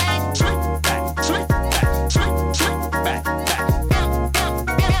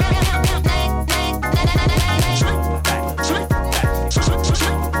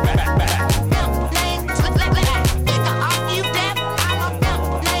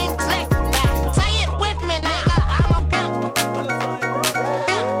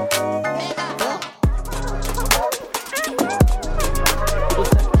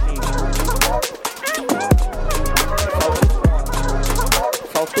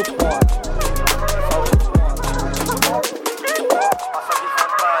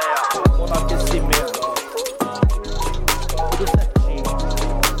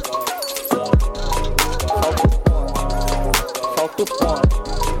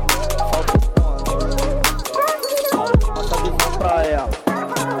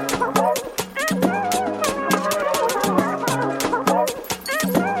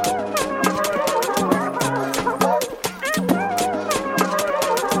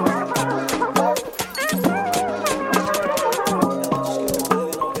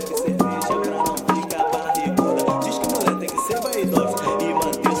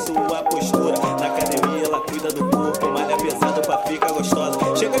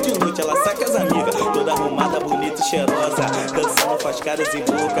 Caras e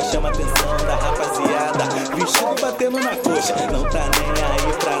boca, chama a atenção da rapaziada. Vestido batendo na coxa, não tá nem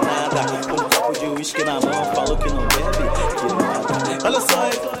aí pra nada. Um copo de uísque na mão, falou que não bebe, que nada. Olha só,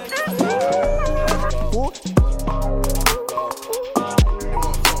 hein?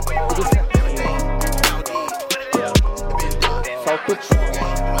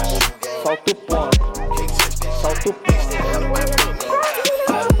 Solta o ponto, solta o ponto.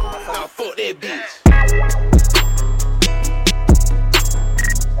 Fuck that bitch.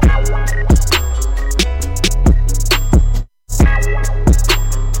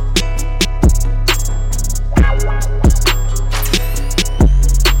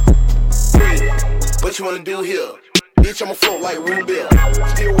 What you wanna do here? Bitch, I'ma float like Rubel.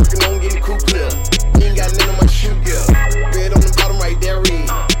 Still working on getting cool clear. You ain't got none of my shoe gear. Red on the bottom right there, red.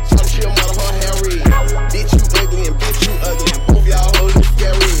 Shot she a model, her hair red. Bitch, you ugly and bitch, you ugly. Both y'all hoes, you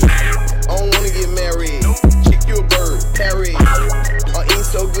scary. I don't wanna get married. Chick, you a bird, parry. I'm eating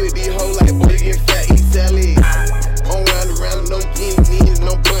so good, these hoes like boy, you get fat, eat salad. I'm round and round, no guineas, knees,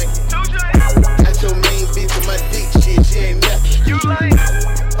 no bunky. Got your main bitch with my dick shit, she ain't nothing. You like?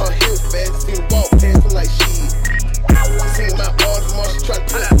 Her hips fast, see the walk dancing like shit. See my arms, Marshall try to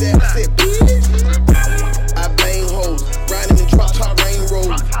touch that, I said, bitch. I bang hoes, riding in drop top rain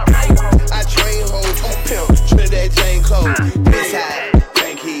road. I train hoes, I'm a pimp, Trinidad Jane Clothes. This high,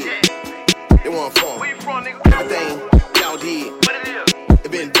 bank head. They want fun. Everything y'all did,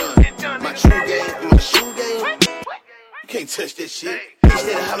 it been done. My true game, my shoe game. You can't touch that shit. Bitch,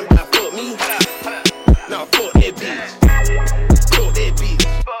 that holler about fuck me. Nah, fuck that bitch. Fuck that bitch.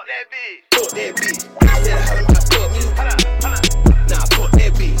 Fuck that bitch. Bitch, that holler about fuck me. Nah, fuck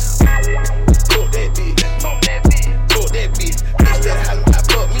that bitch. Fuck that bitch. Fuck that bitch. Bitch, that holler about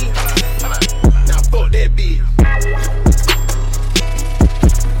fuck me. Nah, fuck that bitch.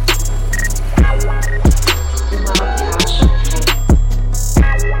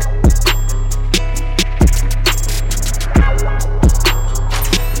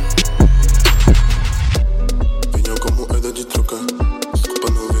 Venho como moeda de troca. Desculpa,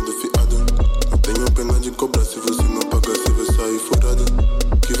 não vendo fiado. Não tenho pena de cobrar. Se você não pagar, você vai sair furado.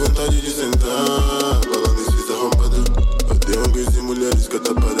 Que vontade de sentar, bala nesse arrombada. Eu dei homens e mulheres que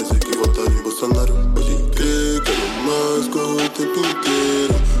até parece que votaram em Bolsonaro. Pode crer, quero mais, corro o tempo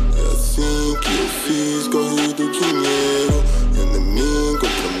inteiro. É assim que eu fiz, corre do dinheiro. Inimigo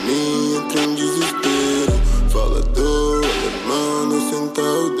contra mim, entra em desespero. Falador, alemão, não senta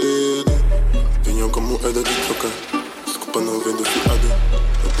o dedo. Venham como moeda de troca. Desculpa, não vendo fiado.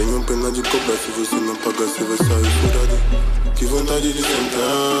 Eu tenho pena de cobrar. Se você não pagar, você vai sair furado. Que vontade de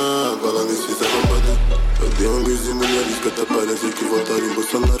sentar, bala nesse fiz arrombado. Eu dei homens e mulheres que até parece que votaram em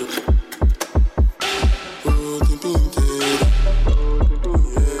Bolsonaro. O tempo inteiro,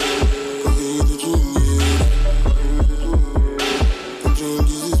 correndo dinheiro, entre em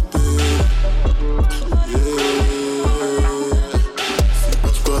desespero. Se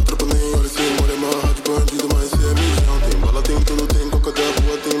bate com a tropa, nem olha, sem molha, marra de bandido, mas cê é mijão. Tem bala, tem tudo, tem coca da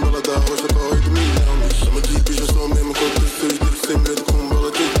rua, tem bala da rocha, corre do milhão. Me chama de bicho, eu sou mesmo, contra os seus dedos, sem medo, com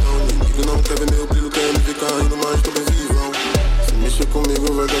bola de pão. Ninguém não quer ver meu brilho, quer me ver caindo, mas tô bem vivão. Se mexer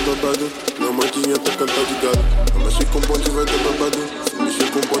comigo vai dar babado, não mantinha até cantar de galo. Não mexe com ponte vai dar babado, se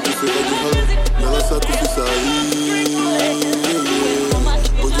mexer com ponte cê vai de ralo. E ela sabe que sair,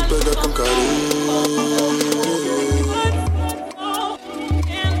 pode pegar com carinho.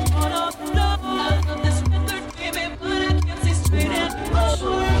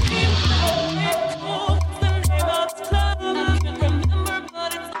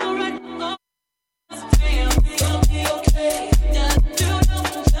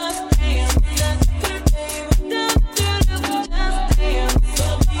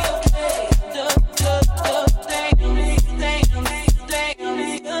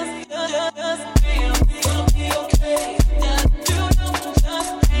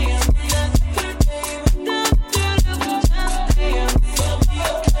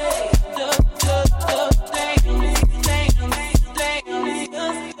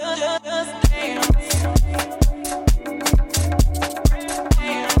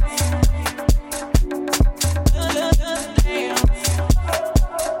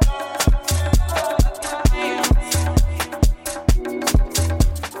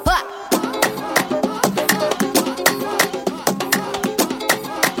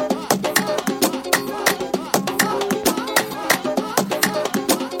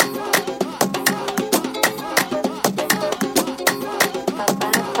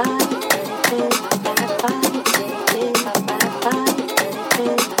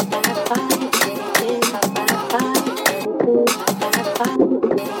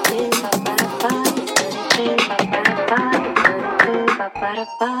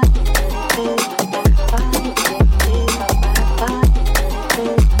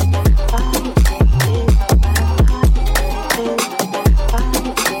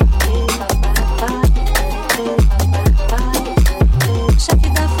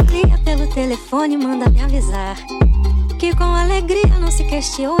 Telefone manda me avisar que com alegria não se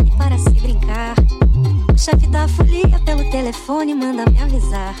questione para se brincar. O chefe da folia pelo telefone manda me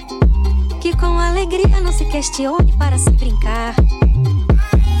avisar que com alegria não se questione para se brincar.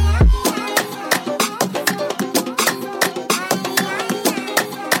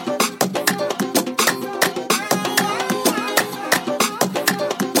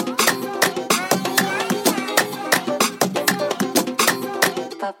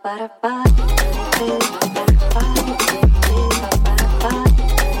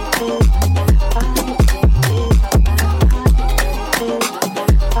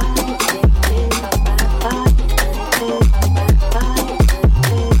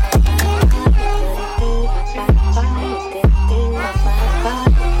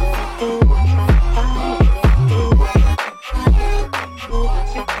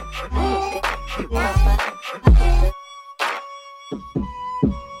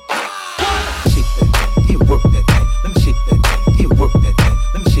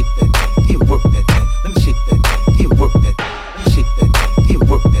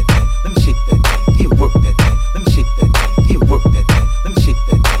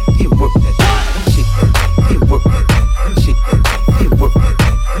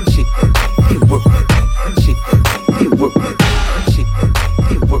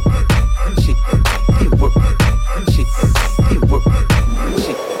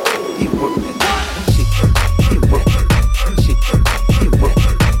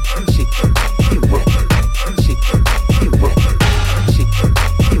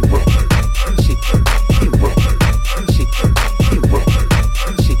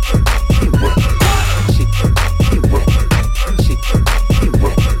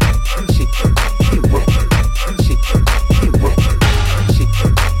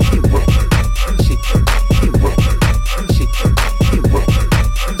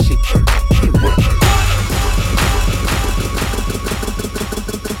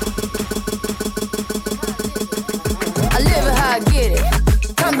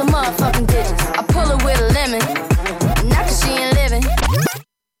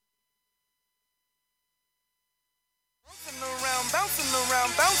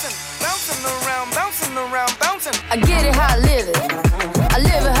 I get it how I live it. I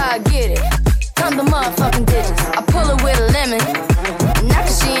live it how I get it. Count the motherfucking digits. I pull it with a lemon.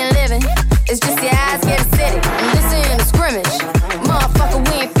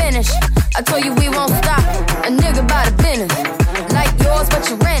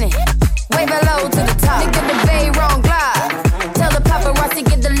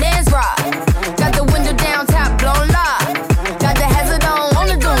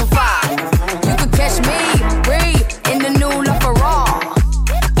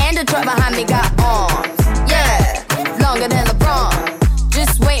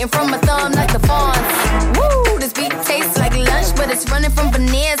 biting from my thumb like the fawns. Woo, this beat tastes like lunch, but it's running from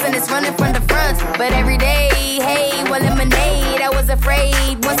veneers and it's running from the front. But every day, hey, well, lemonade. I was afraid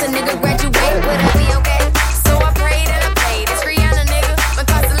once a nigga graduate, would I be okay? So I prayed and I prayed. It's Rihanna, nigga. My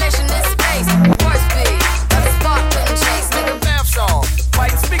constellation is space. Horse big, but the spark couldn't chase, nigga. Bam song,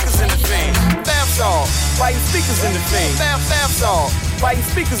 fighting speakers in the fiend. Bam song, fighting speakers in the fiend. Bam song, fighting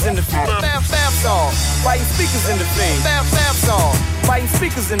speakers in the fiend. Bam song, fighting speakers in the fiend. Bam song, fighting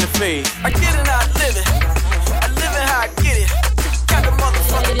speakers in the fiend. I get it, I live it. I live it how I get it. Got the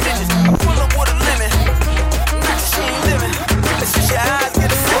motherfucking bitches. I pull up with a lemon. Not that she ain't living. It's just your eyes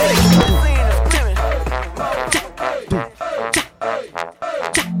get a city.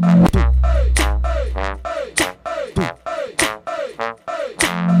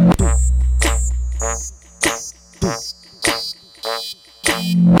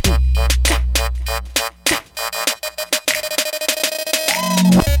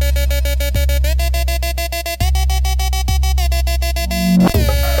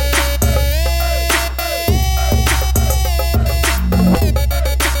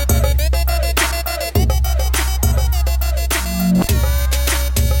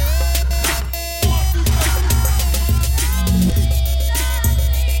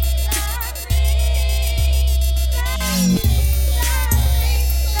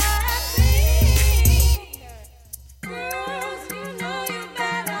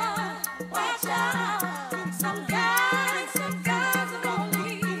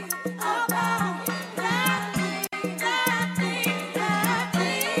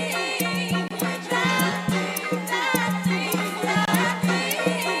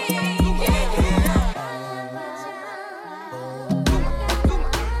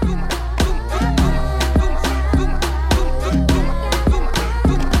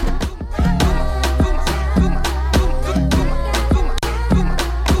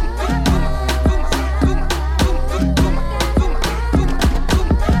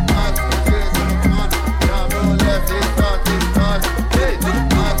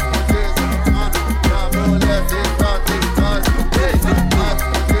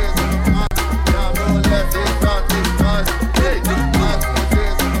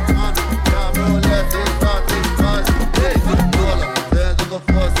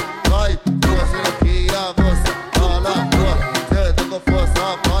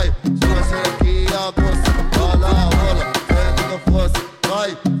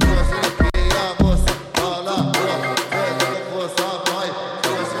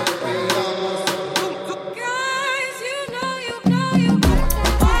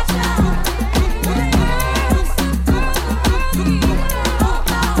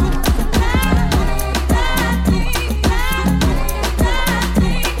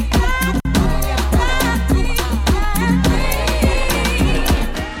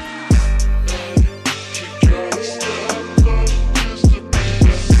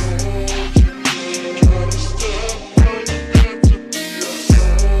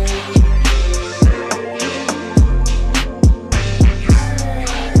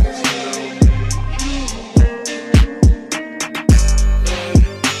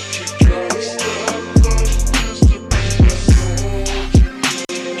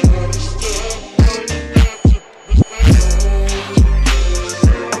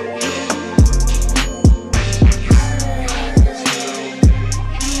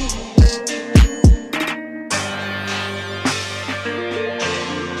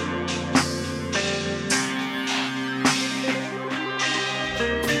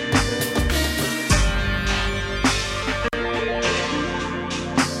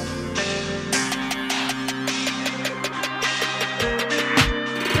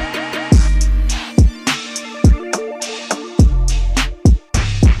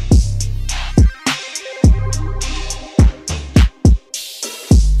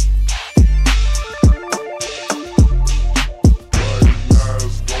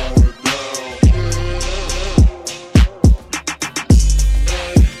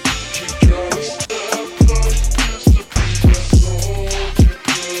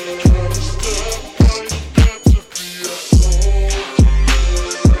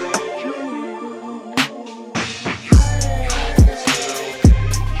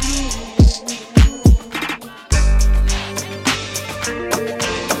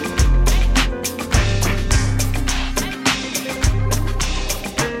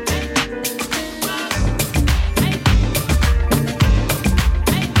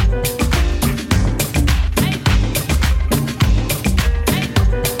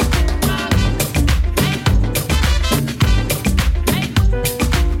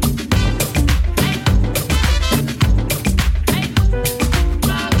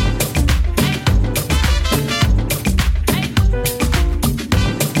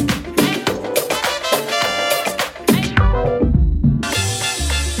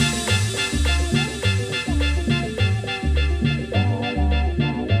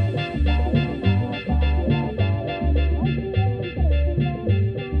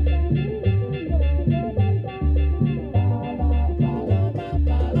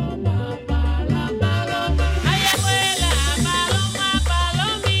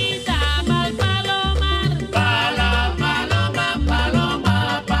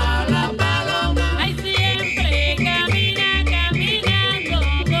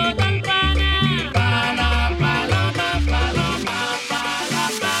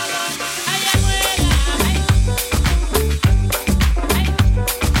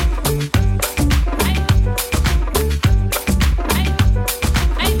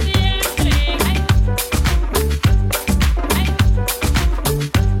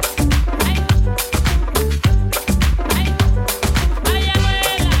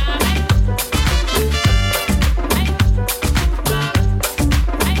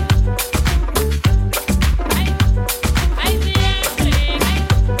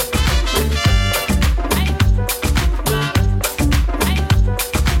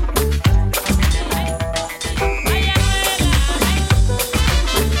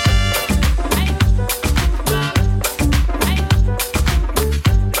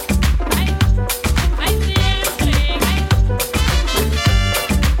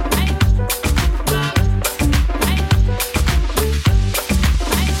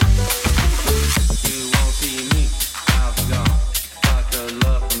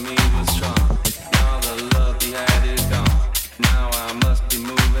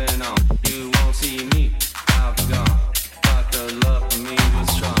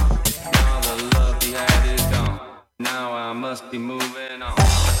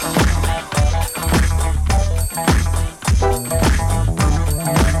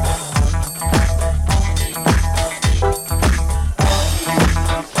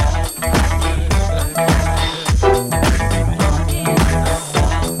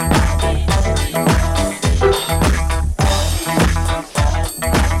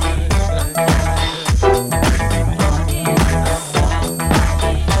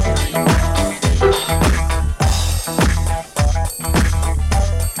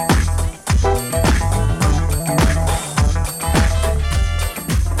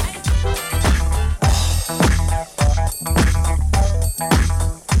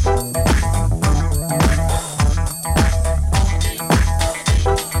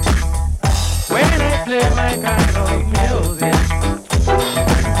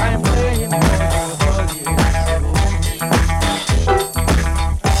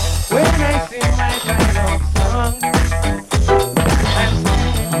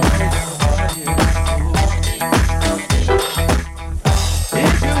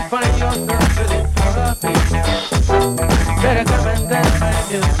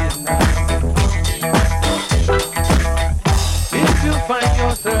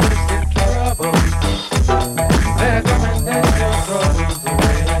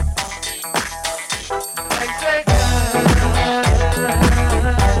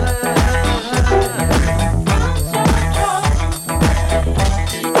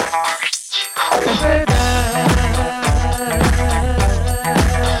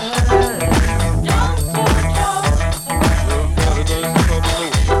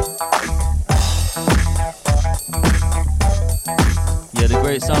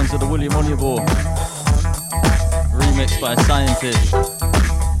 Sounds of the William Onyebo remix by a Scientist.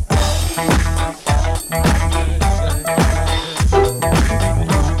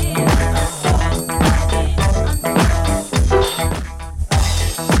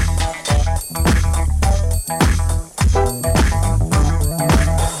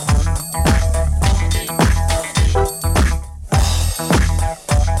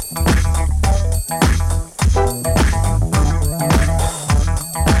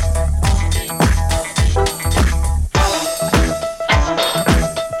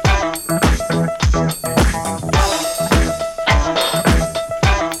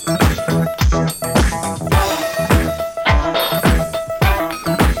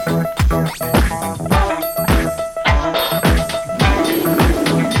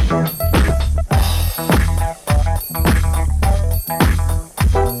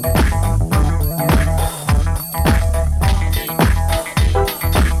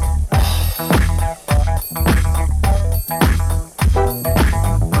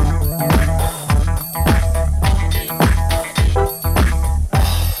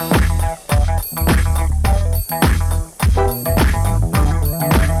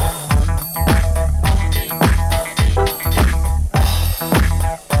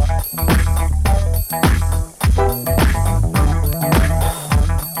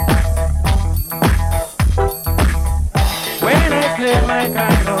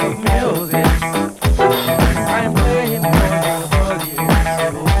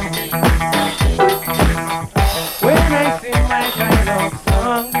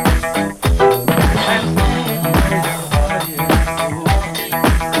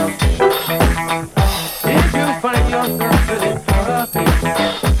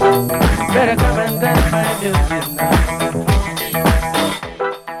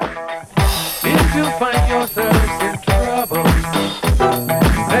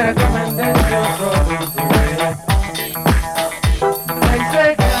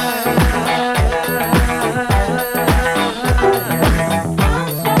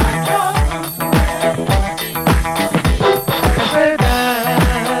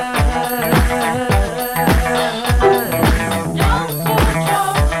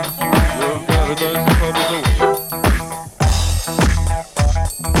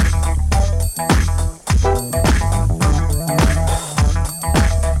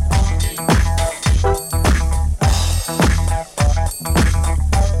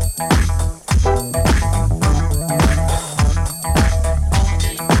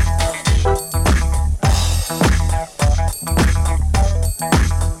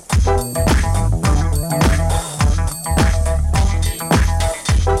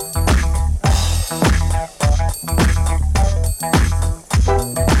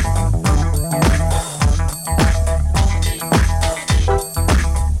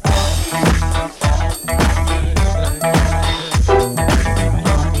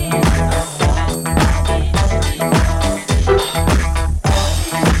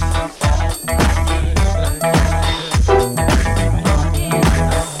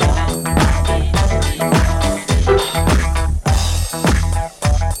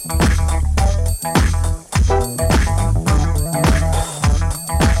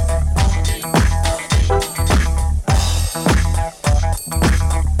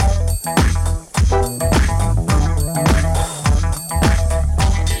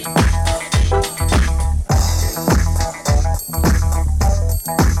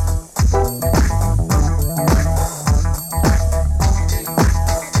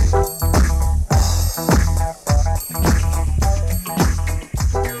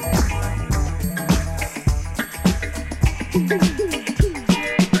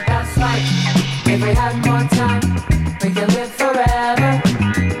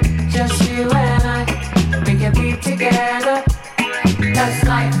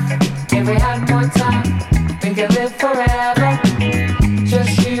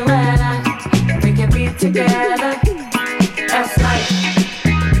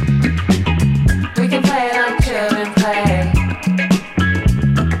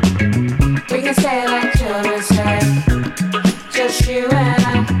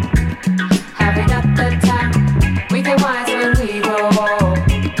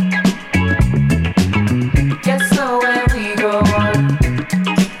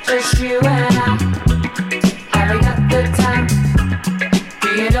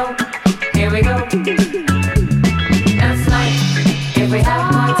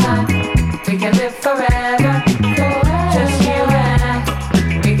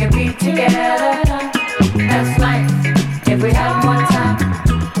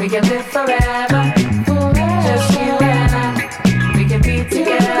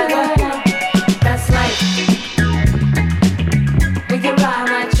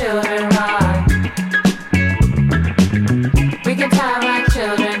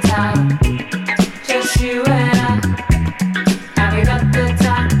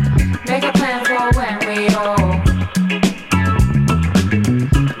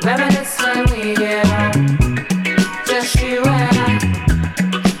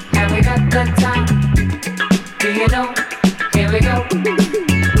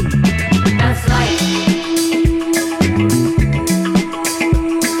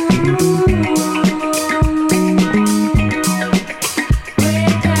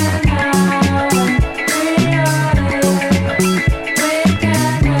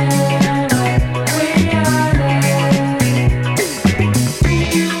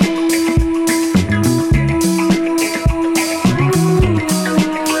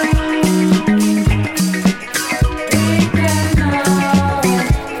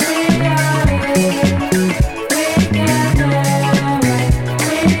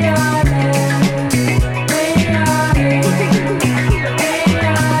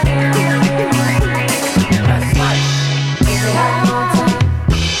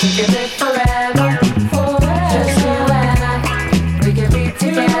 can live forever. Just you and I, we can be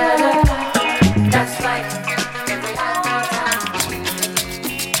together. That's like if we had more time.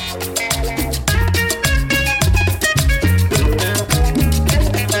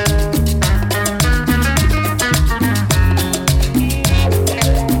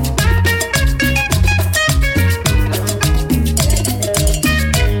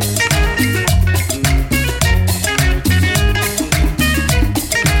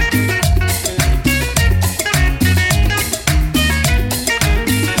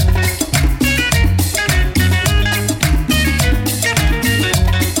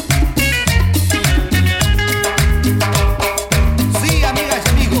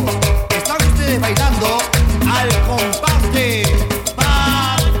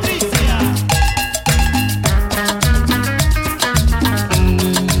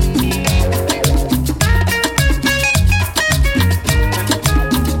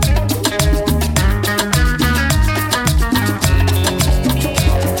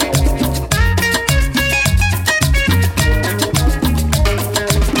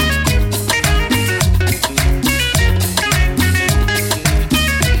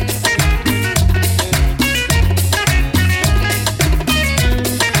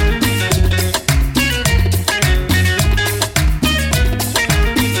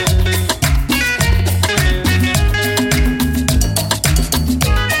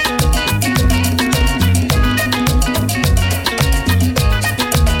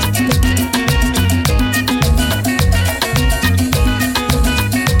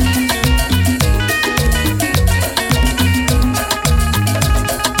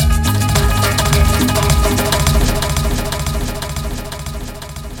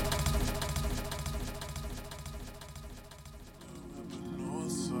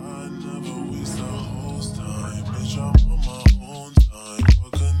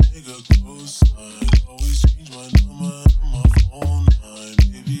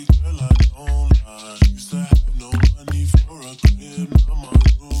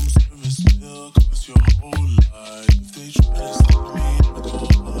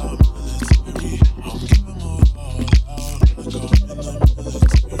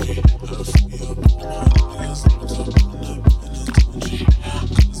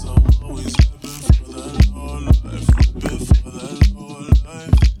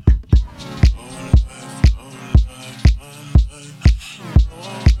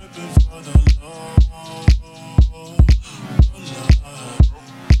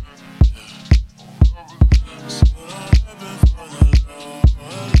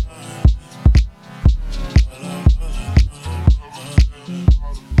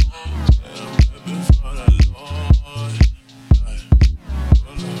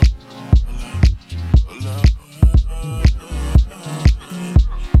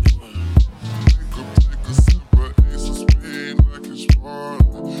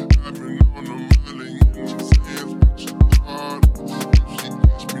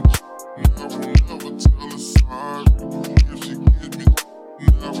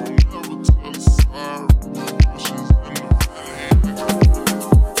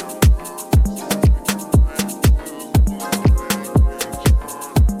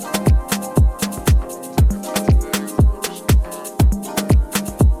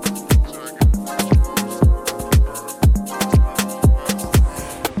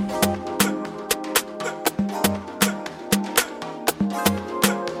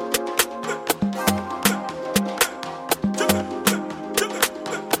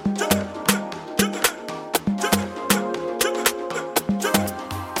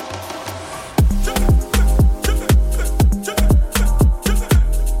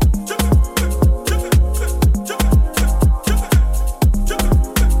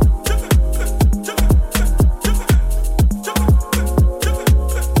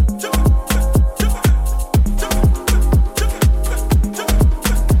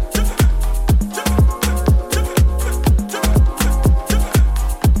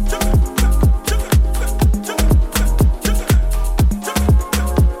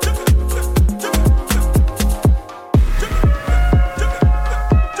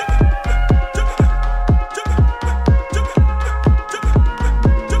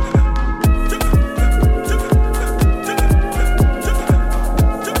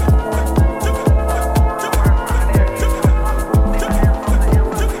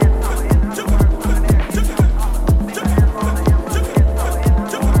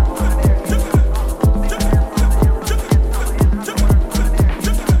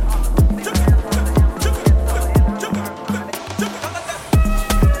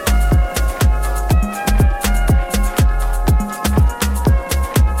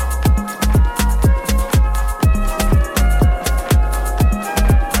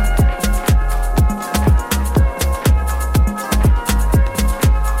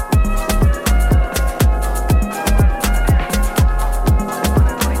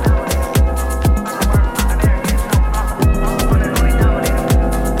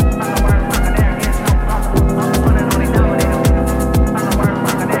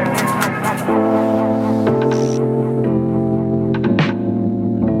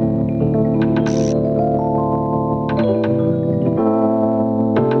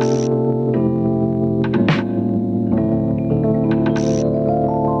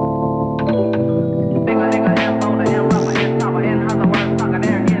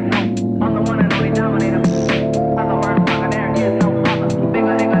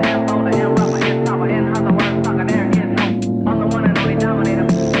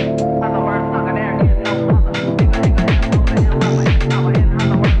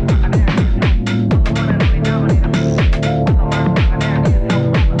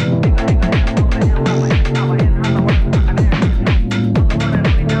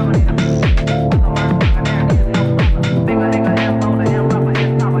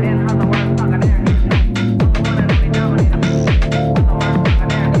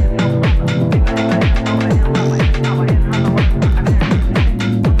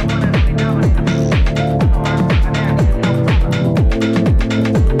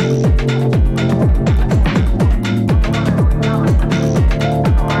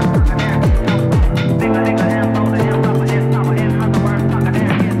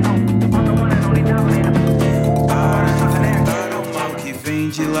 vem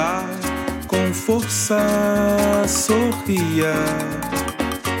de lá, com força sorria.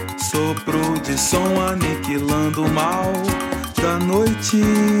 Sopro de som aniquilando o mal da noite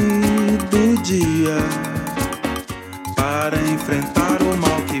e do dia. Para enfrentar o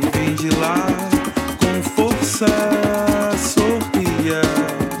mal que vem de lá, com força sorria.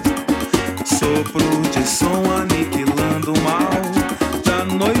 Sopro de som aniquilando o mal da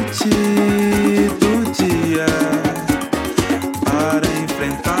noite e do dia. Para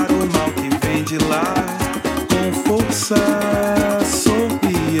enfrentar o mal que vem de lá, com força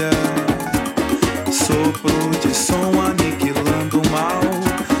sorria. Sopro de som aniquilando o mal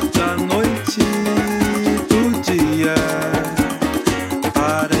da noite e do dia.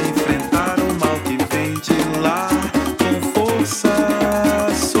 Para enfrentar o mal que vem de lá, com força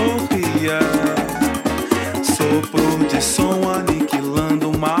sorria. Sopro de som aniquilando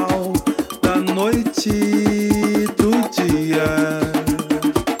o mal da noite e do dia.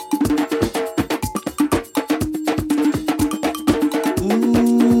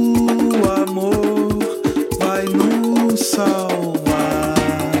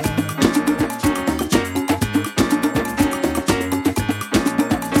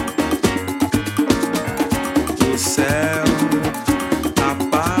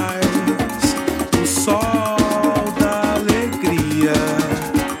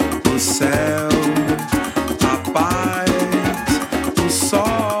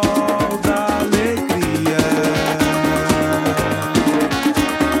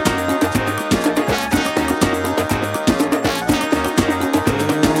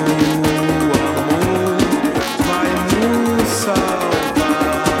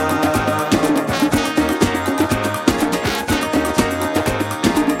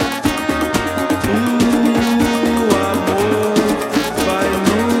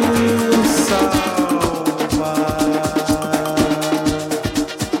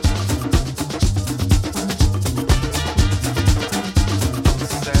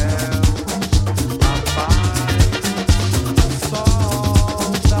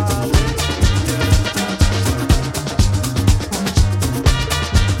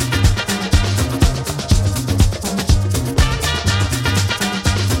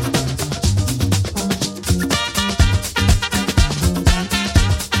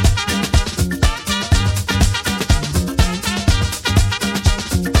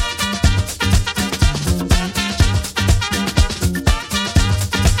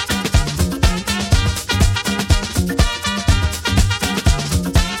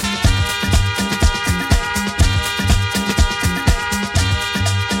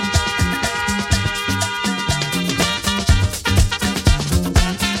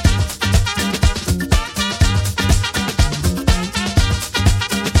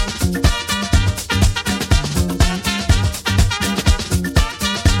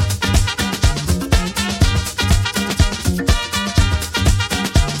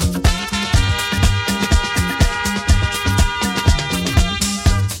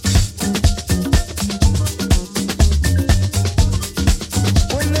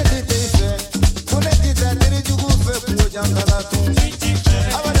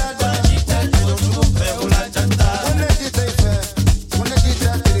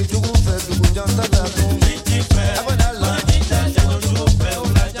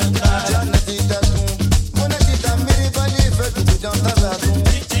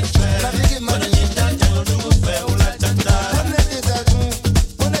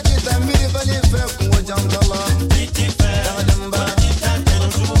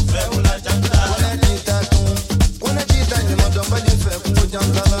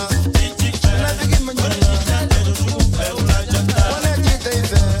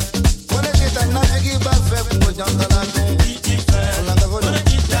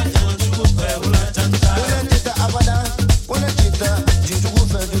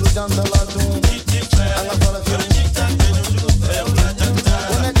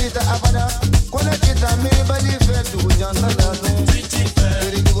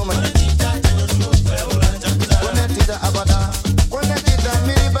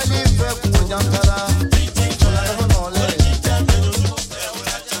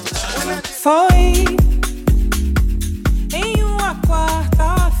 Foi em uma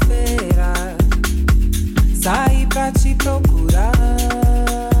quarta-feira, saí pra te procurar.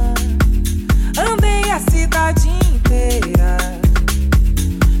 Andei a cidade inteira,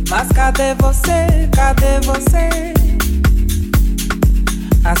 mas cadê você? Cadê você?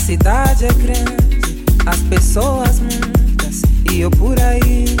 A cidade é grande, as pessoas muitas, e eu por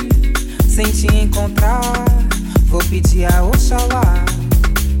aí, sem te encontrar. Vou pedir a Oxalá,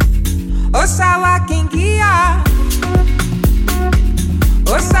 Oxalá quem guia,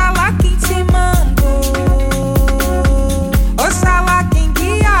 Oxalá quem te mandou, oxalá quem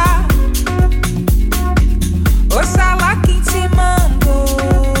guia, oxalá quem te mandou.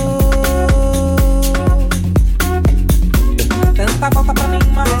 Tanta volta pra mim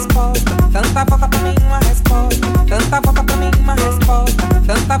uma resposta, tanta volta pra mim uma resposta, tanta volta pra mim uma resposta,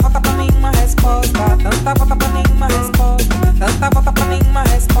 tanta volta pra mim uma resposta, tanta volta pra mim uma resposta, tanta volta pra mim uma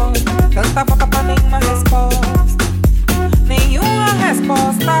resposta, tanta volta pra mim uma resposta. Nenhuma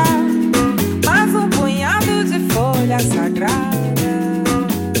resposta, mas um punhado de folhas sagradas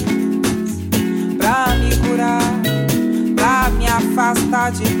pra me curar, pra me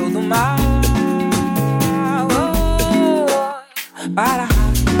afastar de todo mal. Para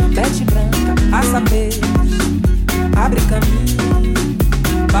bete branca, a saber, abre caminho,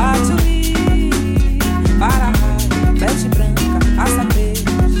 bate o rio. Para bete branca, a saber,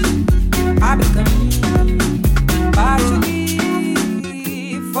 abre caminho, bate o rio.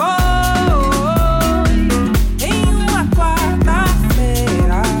 Foi em uma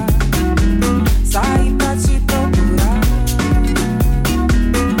quarta-feira, saí pra te procurar,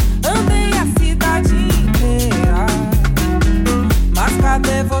 andei a cidade inteira. Mas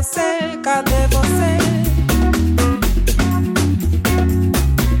cadê você? Cadê você?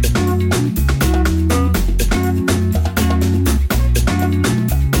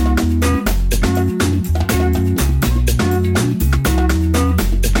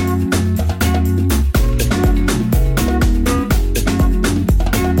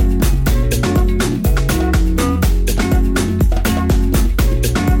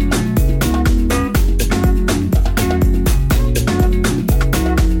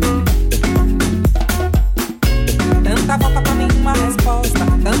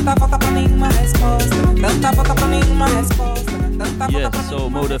 Yes, so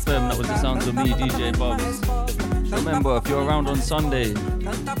Mode FM, that was the sounds of me, DJ Bobs. Remember, if you're around on Sunday,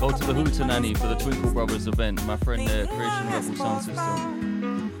 go to the Hootenanny for the Twinkle Brothers event. My friend there, Creation Rebel Sound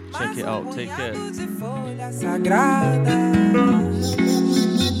System. Check it out, take care.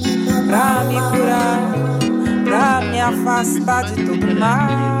 Pra me curar, pra me afastar de todo mal.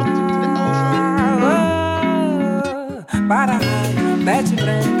 Para bete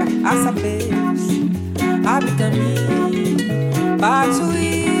branca, a saber, abre caminho, bate o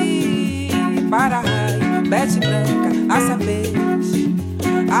rio. Para bete branca, a saber,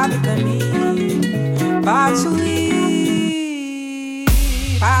 abre caminho, bate o rio.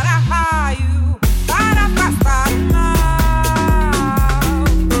 Para